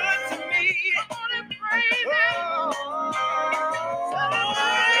been good to me. On and praise Him.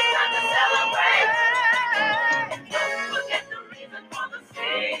 Celebrate. It's time to celebrate. Don't forget the reason for the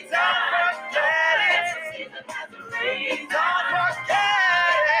season. Don't forget it. The season has a reason. Don't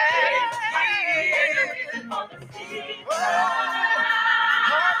forget it. Here's the reason for the season.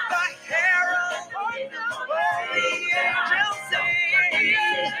 Of the herald, the angels sing.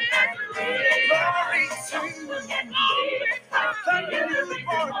 Glory to the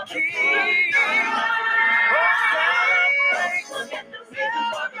newborn King.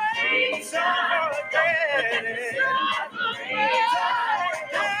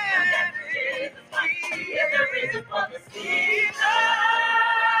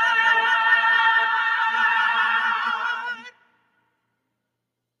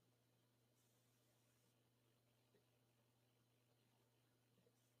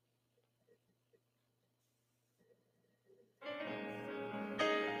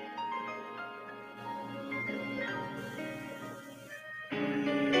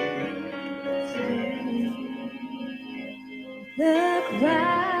 The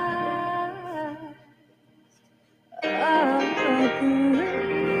Christ of Christmas,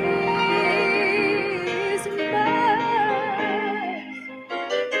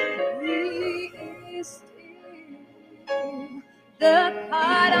 He is still the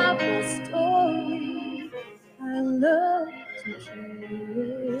part of the story I love to tell.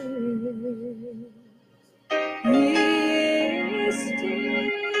 He is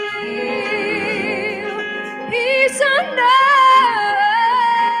still peace on earth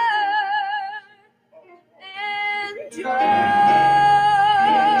and joy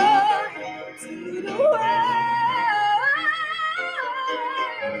to the world.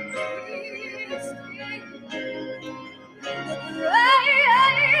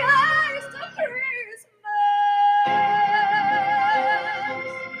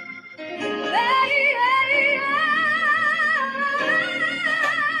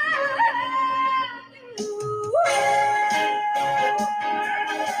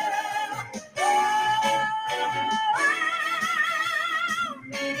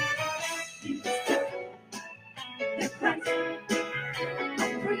 He is still the Christ of Christmas.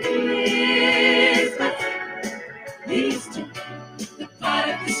 He's the part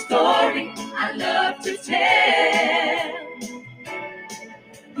of the story I love to tell.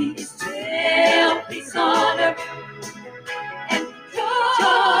 He's still peace on earth and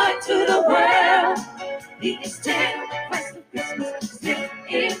joy to the world. He is still Christ of Christmas, still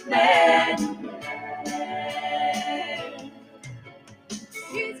Emmanuel.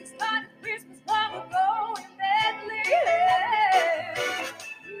 Jesus started Christmas long ago in Bethlehem.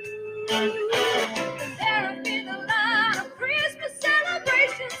 And there have been a lot of Christmas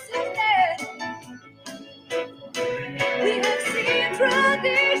celebrations since then. We have seen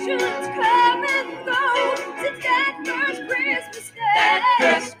traditions come and go since that first Christmas day. That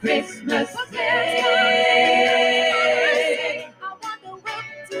first Christmas But day. there's one I wonder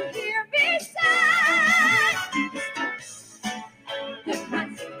what to hear beside. The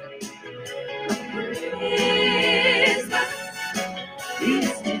Christ of Christmas.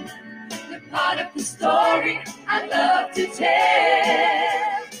 He's still the part of the story I love to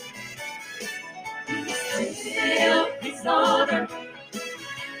tell. He's still His honor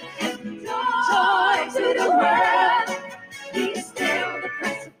the world. He is still the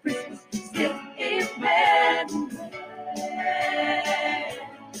Prince of Christmas, still Emmanuel.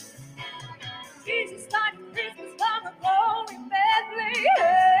 Jesus started Christmas long ago in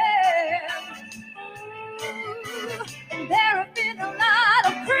Bethlehem. And there have been a lot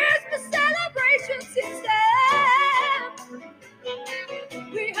of Christmas celebrations since then.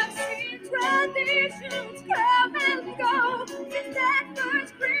 We have seen traditions come and go since that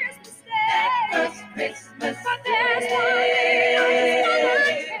first Christmas day. But there's one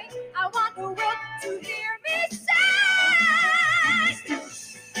thing I want the world to hear me say.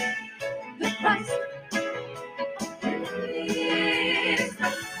 The Christ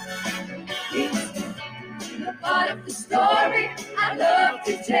is the part of the story I love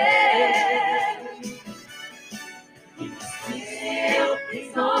to tell. Still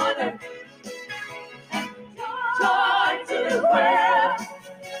His honor and joy to the world.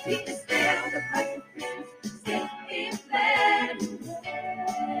 He is still the Christ of Christmas, still Emmanuel.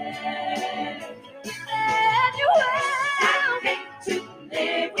 God came to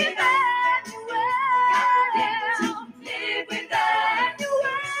live with Emmanuel. God came to live with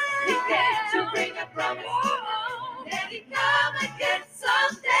Emmanuel. He came to bring a promise that He come again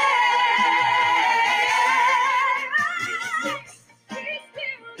someday. He's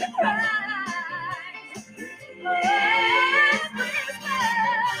still the Christ.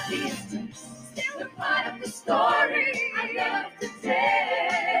 He's still a part of the story I love to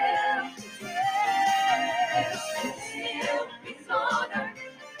tell. Still His honor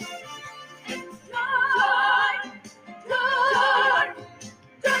and joy,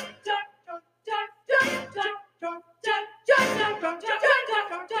 joy, joy,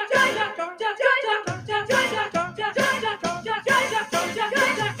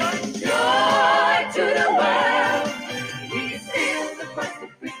 joy to the world. He is still the Christ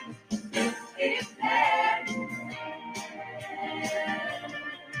of Christmas, still Emmanuel.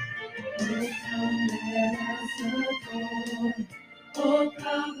 Oh,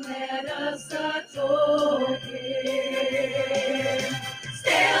 come let us adore Him.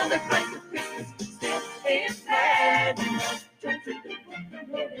 Still the Christ of Christmas, still Emmanuel.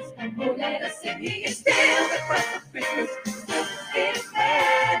 Oh, let us sing. He is still the Christ of Christmas, still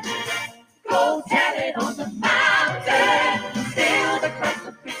Emmanuel. Go tell it on the mountain. Still the Christ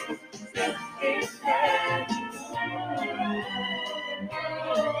of Christmas, still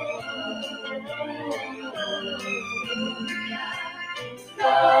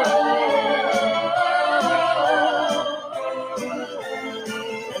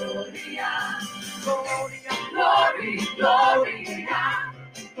Glory, glory,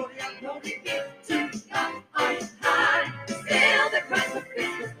 glory be to God on high. Still the Christ of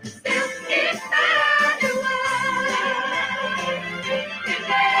Christmas, still Emmanuel.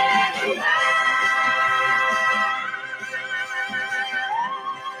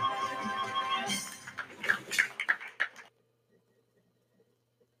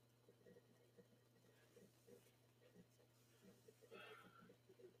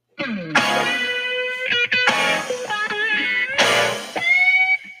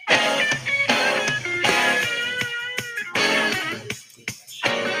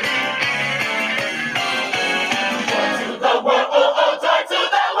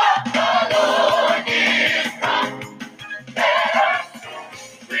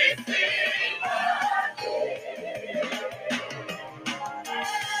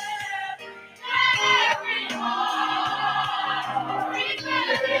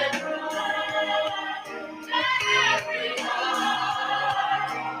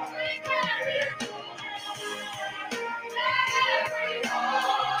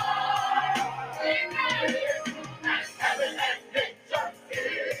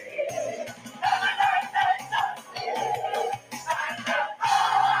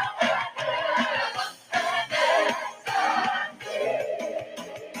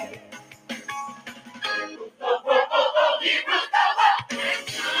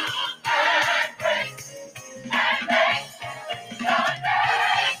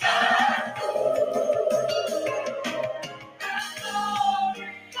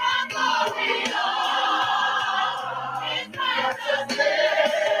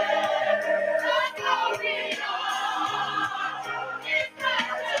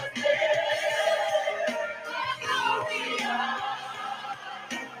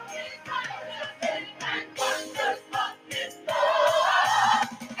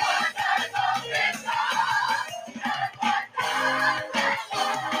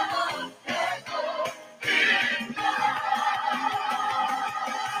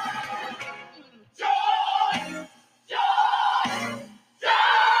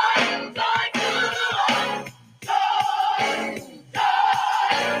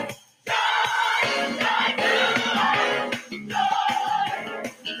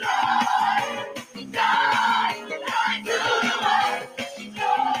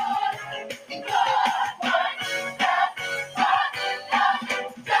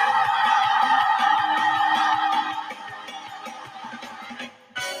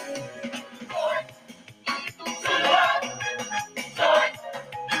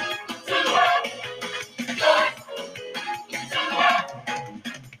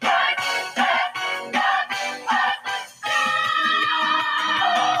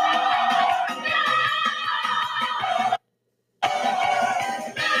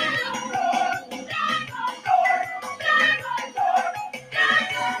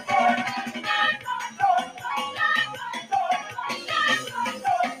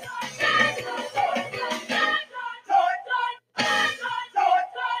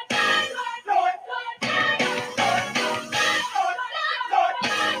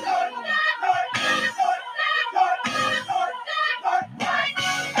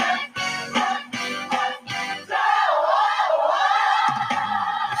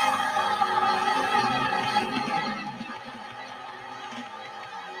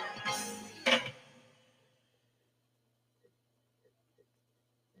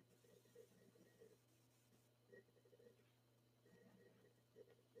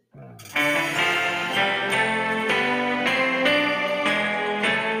 Come,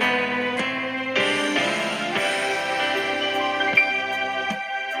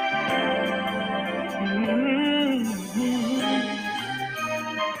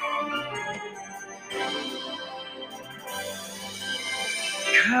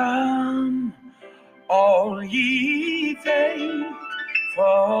 all ye faithful,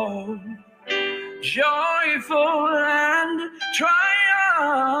 joyful and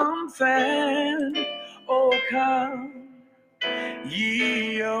triumphant. Oh, come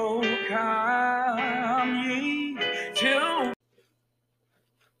ye, oh, come ye to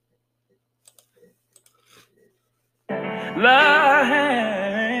Lamb.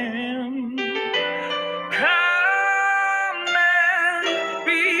 Come and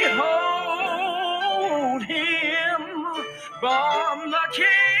behold him, born the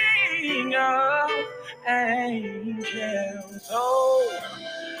King of angels. Oh,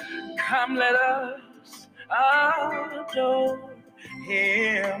 come let us adore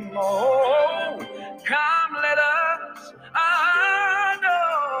him. Oh, come let us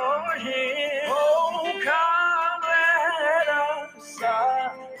adore him. Oh, come let us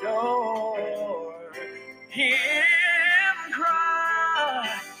adore him,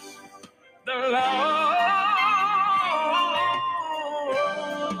 Christ the Lord.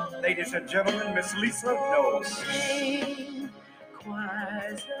 Ladies and gentlemen, Miss Lisa knows. Sing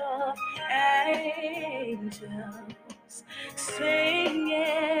choirs of angels,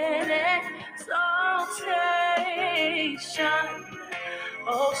 singing exaltation.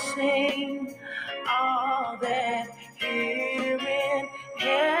 Oh, sing all that here in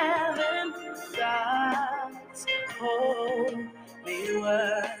heaven, God's holy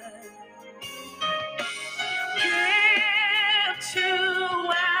word. Give to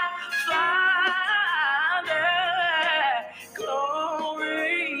our Father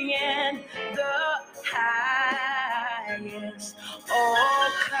glory in the highest.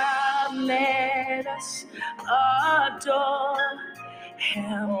 Oh, come, let us adore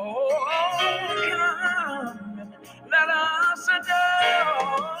him. Oh, come, let us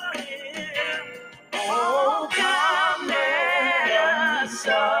adore him. Oh, come, let us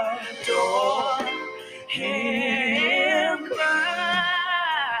adore him,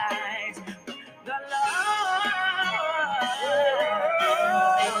 Christ the Lord.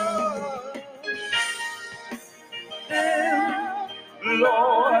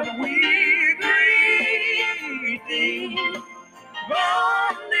 Lord, we greet thee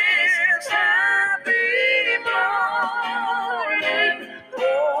on this happy morning.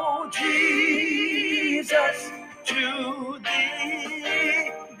 Oh, Jesus, to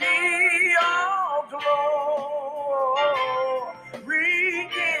thee be all glory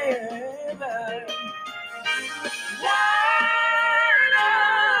given. Word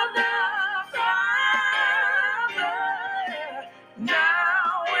of the Father,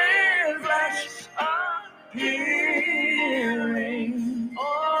 now in flesh appearing.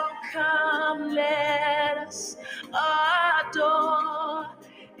 Oh, come, let us adore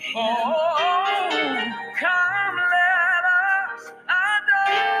him. Oh, come, let us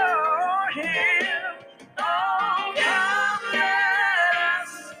adore him. Oh, come, let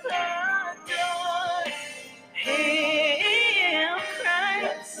us adore him,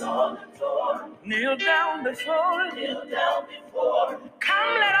 Christ. Kneel down before him.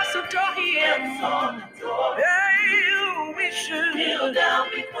 Come, let us adore him. Hey, we should kneel down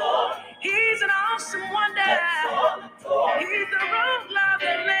before. He's an awesome wonder. He's the ruler of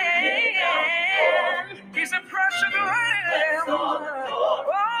the land. He's a precious lamb.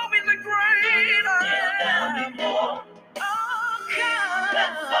 Oh, he's a great lamb. Oh,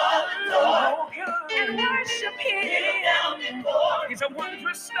 come and worship him. He's a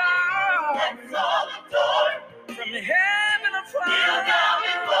wondrous star from the heaven above.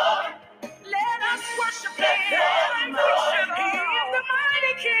 Let us worship him. He is the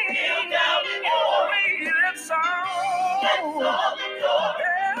mighty King. Oh, let's all.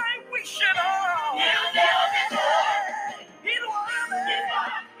 Hey, we should all. He's worthy.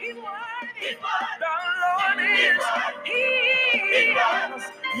 He's worthy. The Lord is. He is.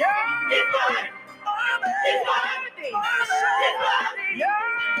 Yeah. He's worthy. He's worthy. Yeah.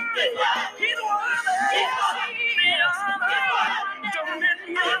 He's worthy.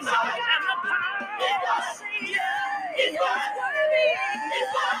 Dominion and the power. Yeah. He's worthy.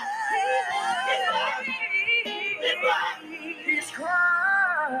 He's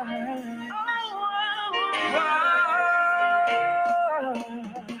crying.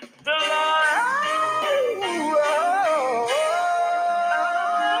 The Lord.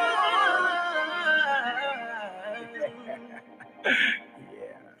 Yeah.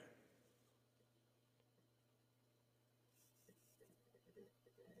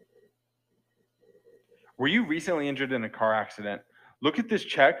 Were you recently injured in a car accident? Look at this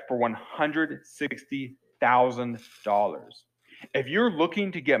check for $160,000. If you're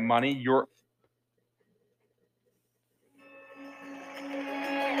looking to get money,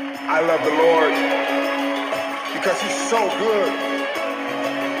 I love the Lord because he's so good.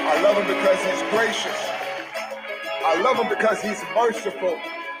 I love him because he's gracious. I love him because he's merciful.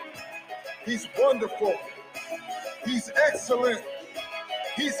 He's wonderful. He's excellent.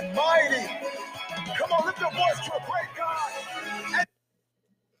 He's mighty. Come on, lift your voice to a great God.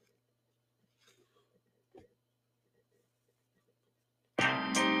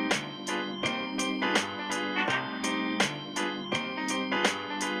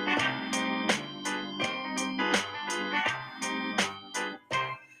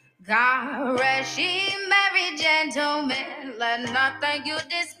 God rest ye merry gentlemen, let nothing you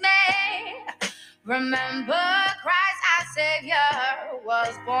dismay. Remember Christ our Savior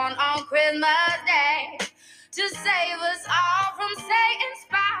was born on Christmas Day to save us all from Satan's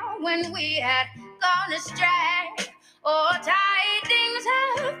power when we had gone astray. Oh, tidings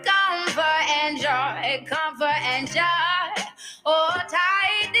of comfort and joy, comfort and joy. Oh,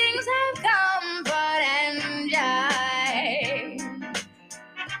 tidings of comfort and joy.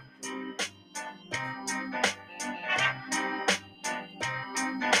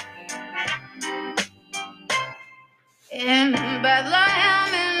 In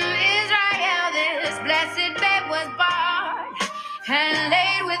Bethlehem in Israel, this blessed babe was born and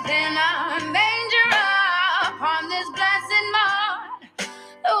laid within a manger upon this blessed morn,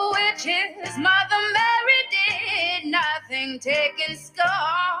 which his mother Mary did nothing taking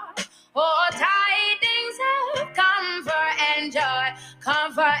scorn. Oh, tidings of comfort and joy,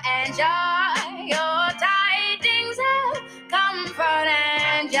 comfort and joy. Oh, tidings of comfort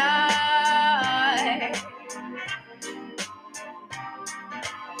and joy.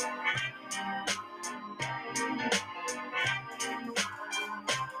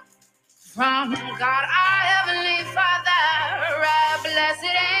 From God our Heavenly Father, a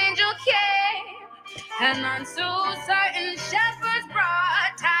blessed angel came, and unto certain shepherds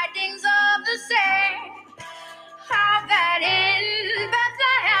brought tidings of the same, how that in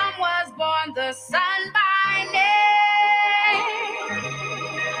Bethlehem was born the Son by name.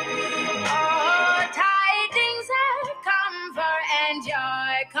 Oh, tidings of comfort and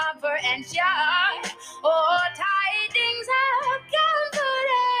joy, comfort and joy. Oh, tidings of comfort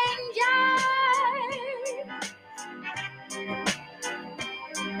and joy.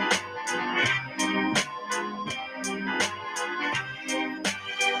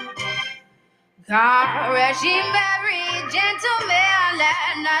 God rest ye merry gentlemen,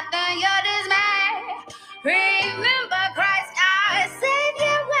 let nothing you dismay. Remember Christ our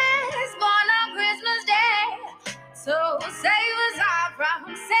Savior was born on Christmas Day, so save us all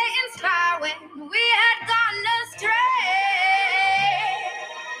from Satan's power when we had gone astray.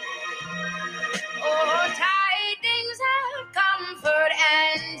 Oh, tidings of comfort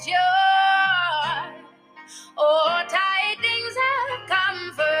and joy. Oh, tidings of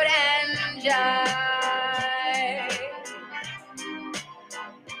comfort and joy.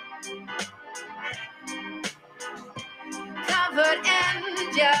 Comfort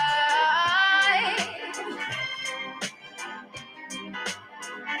and joy.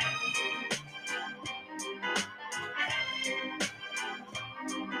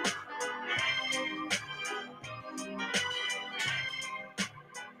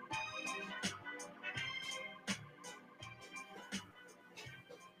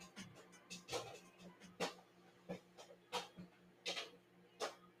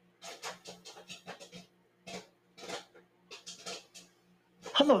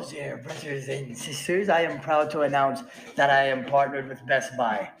 Hello there, brothers and sisters. I am proud to announce that I am partnered with Best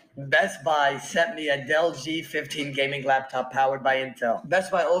Buy. Best Buy sent me a Dell G15 gaming laptop powered by Intel.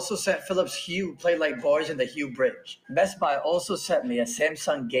 Best Buy also sent Philips Hue Playlight bars and the Hue Bridge. Best Buy also sent me a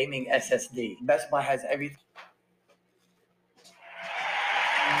Samsung gaming SSD. Best Buy has everything.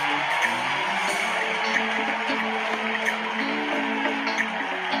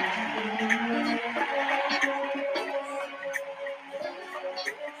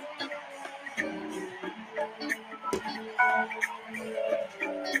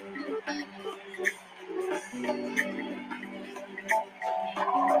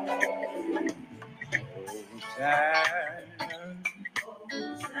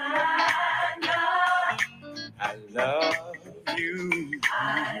 I love you.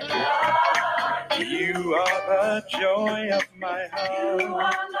 You are the joy of my heart. You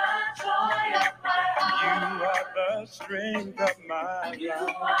are the joy of my heart. You are the strength of my life. You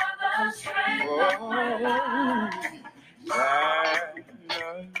are the strength of my life.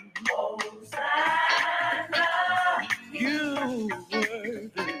 Hosanna.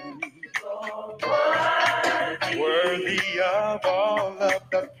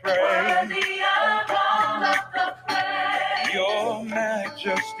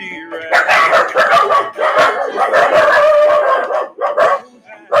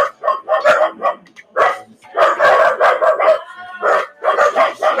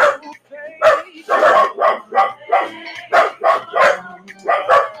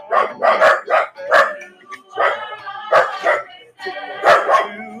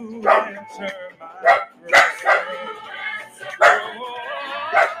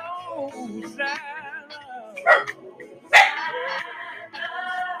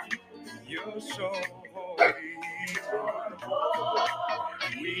 You're so holy.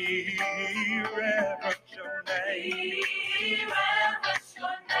 We reverence your name.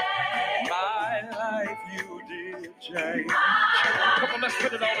 My life you did change. Come on, let's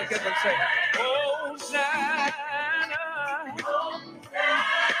put it all together and say, Hosanna.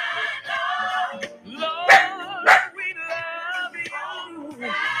 Lord, we love you.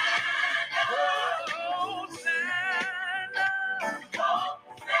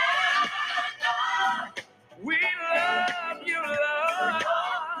 We love you, Lord.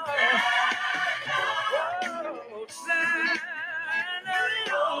 Hosanna.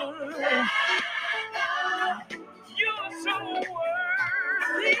 You're so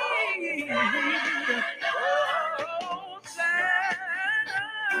worthy.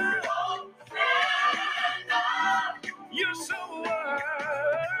 You're so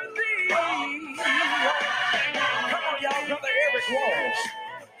worthy. Come on, y'all, brother Eric Walls.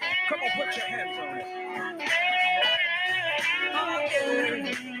 Come on, put your hands on it.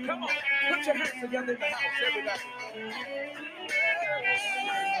 Come on, put your hands together in the house, everybody.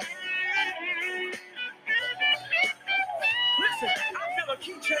 Listen, I feel a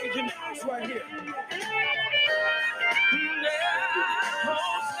key change in the house right here.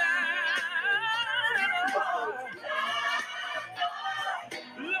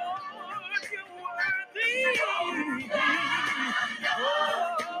 Lord, you're worthy.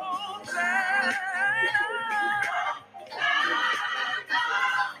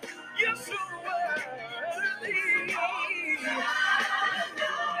 You're so worthy.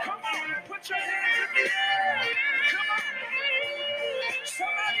 Come on, put your hands in the air. Come on.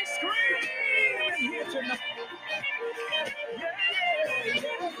 Somebody scream in here tonight.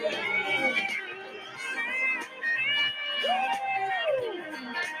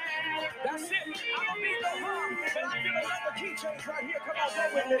 That's it. I don't need no harm, but I feel another key change right here. Come on,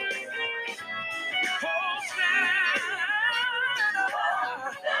 go with it.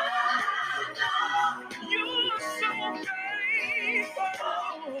 You're so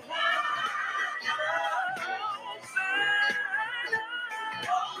faithful.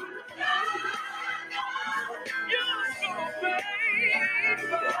 You're so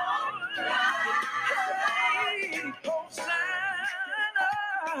faithful. Hosanna.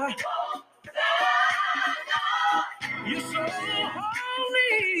 You're so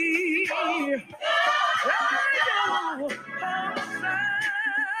holy.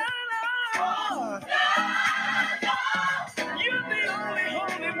 You're the only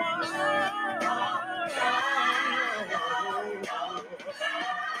holy one.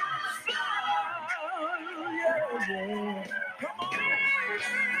 Come on.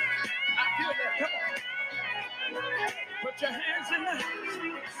 I feel that. Come on. Put your hands in the house.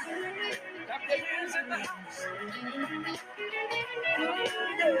 Clap your hands in the house.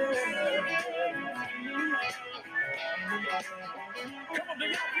 Come on, do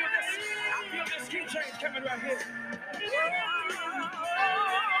y'all feel this? I feel this key change coming right here.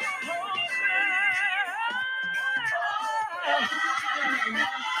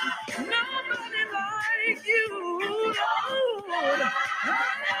 Nobody like you, Lord.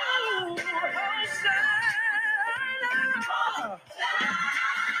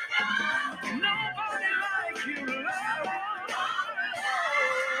 Nobody like you, Lord.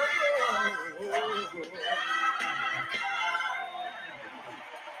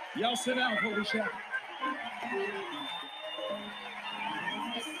 Y'all sit down, holy shout.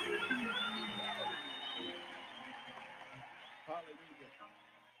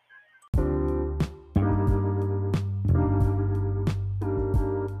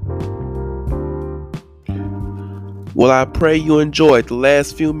 Well, I pray you enjoyed the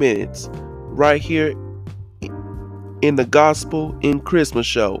last few minutes right here in the Gospel in Christmas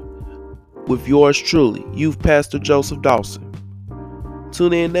show with yours truly, Youth Pastor Joseph Dawson.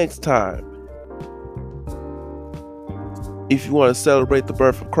 Tune in next time if you want to celebrate the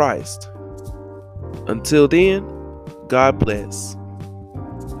birth of Christ. Until then, God bless.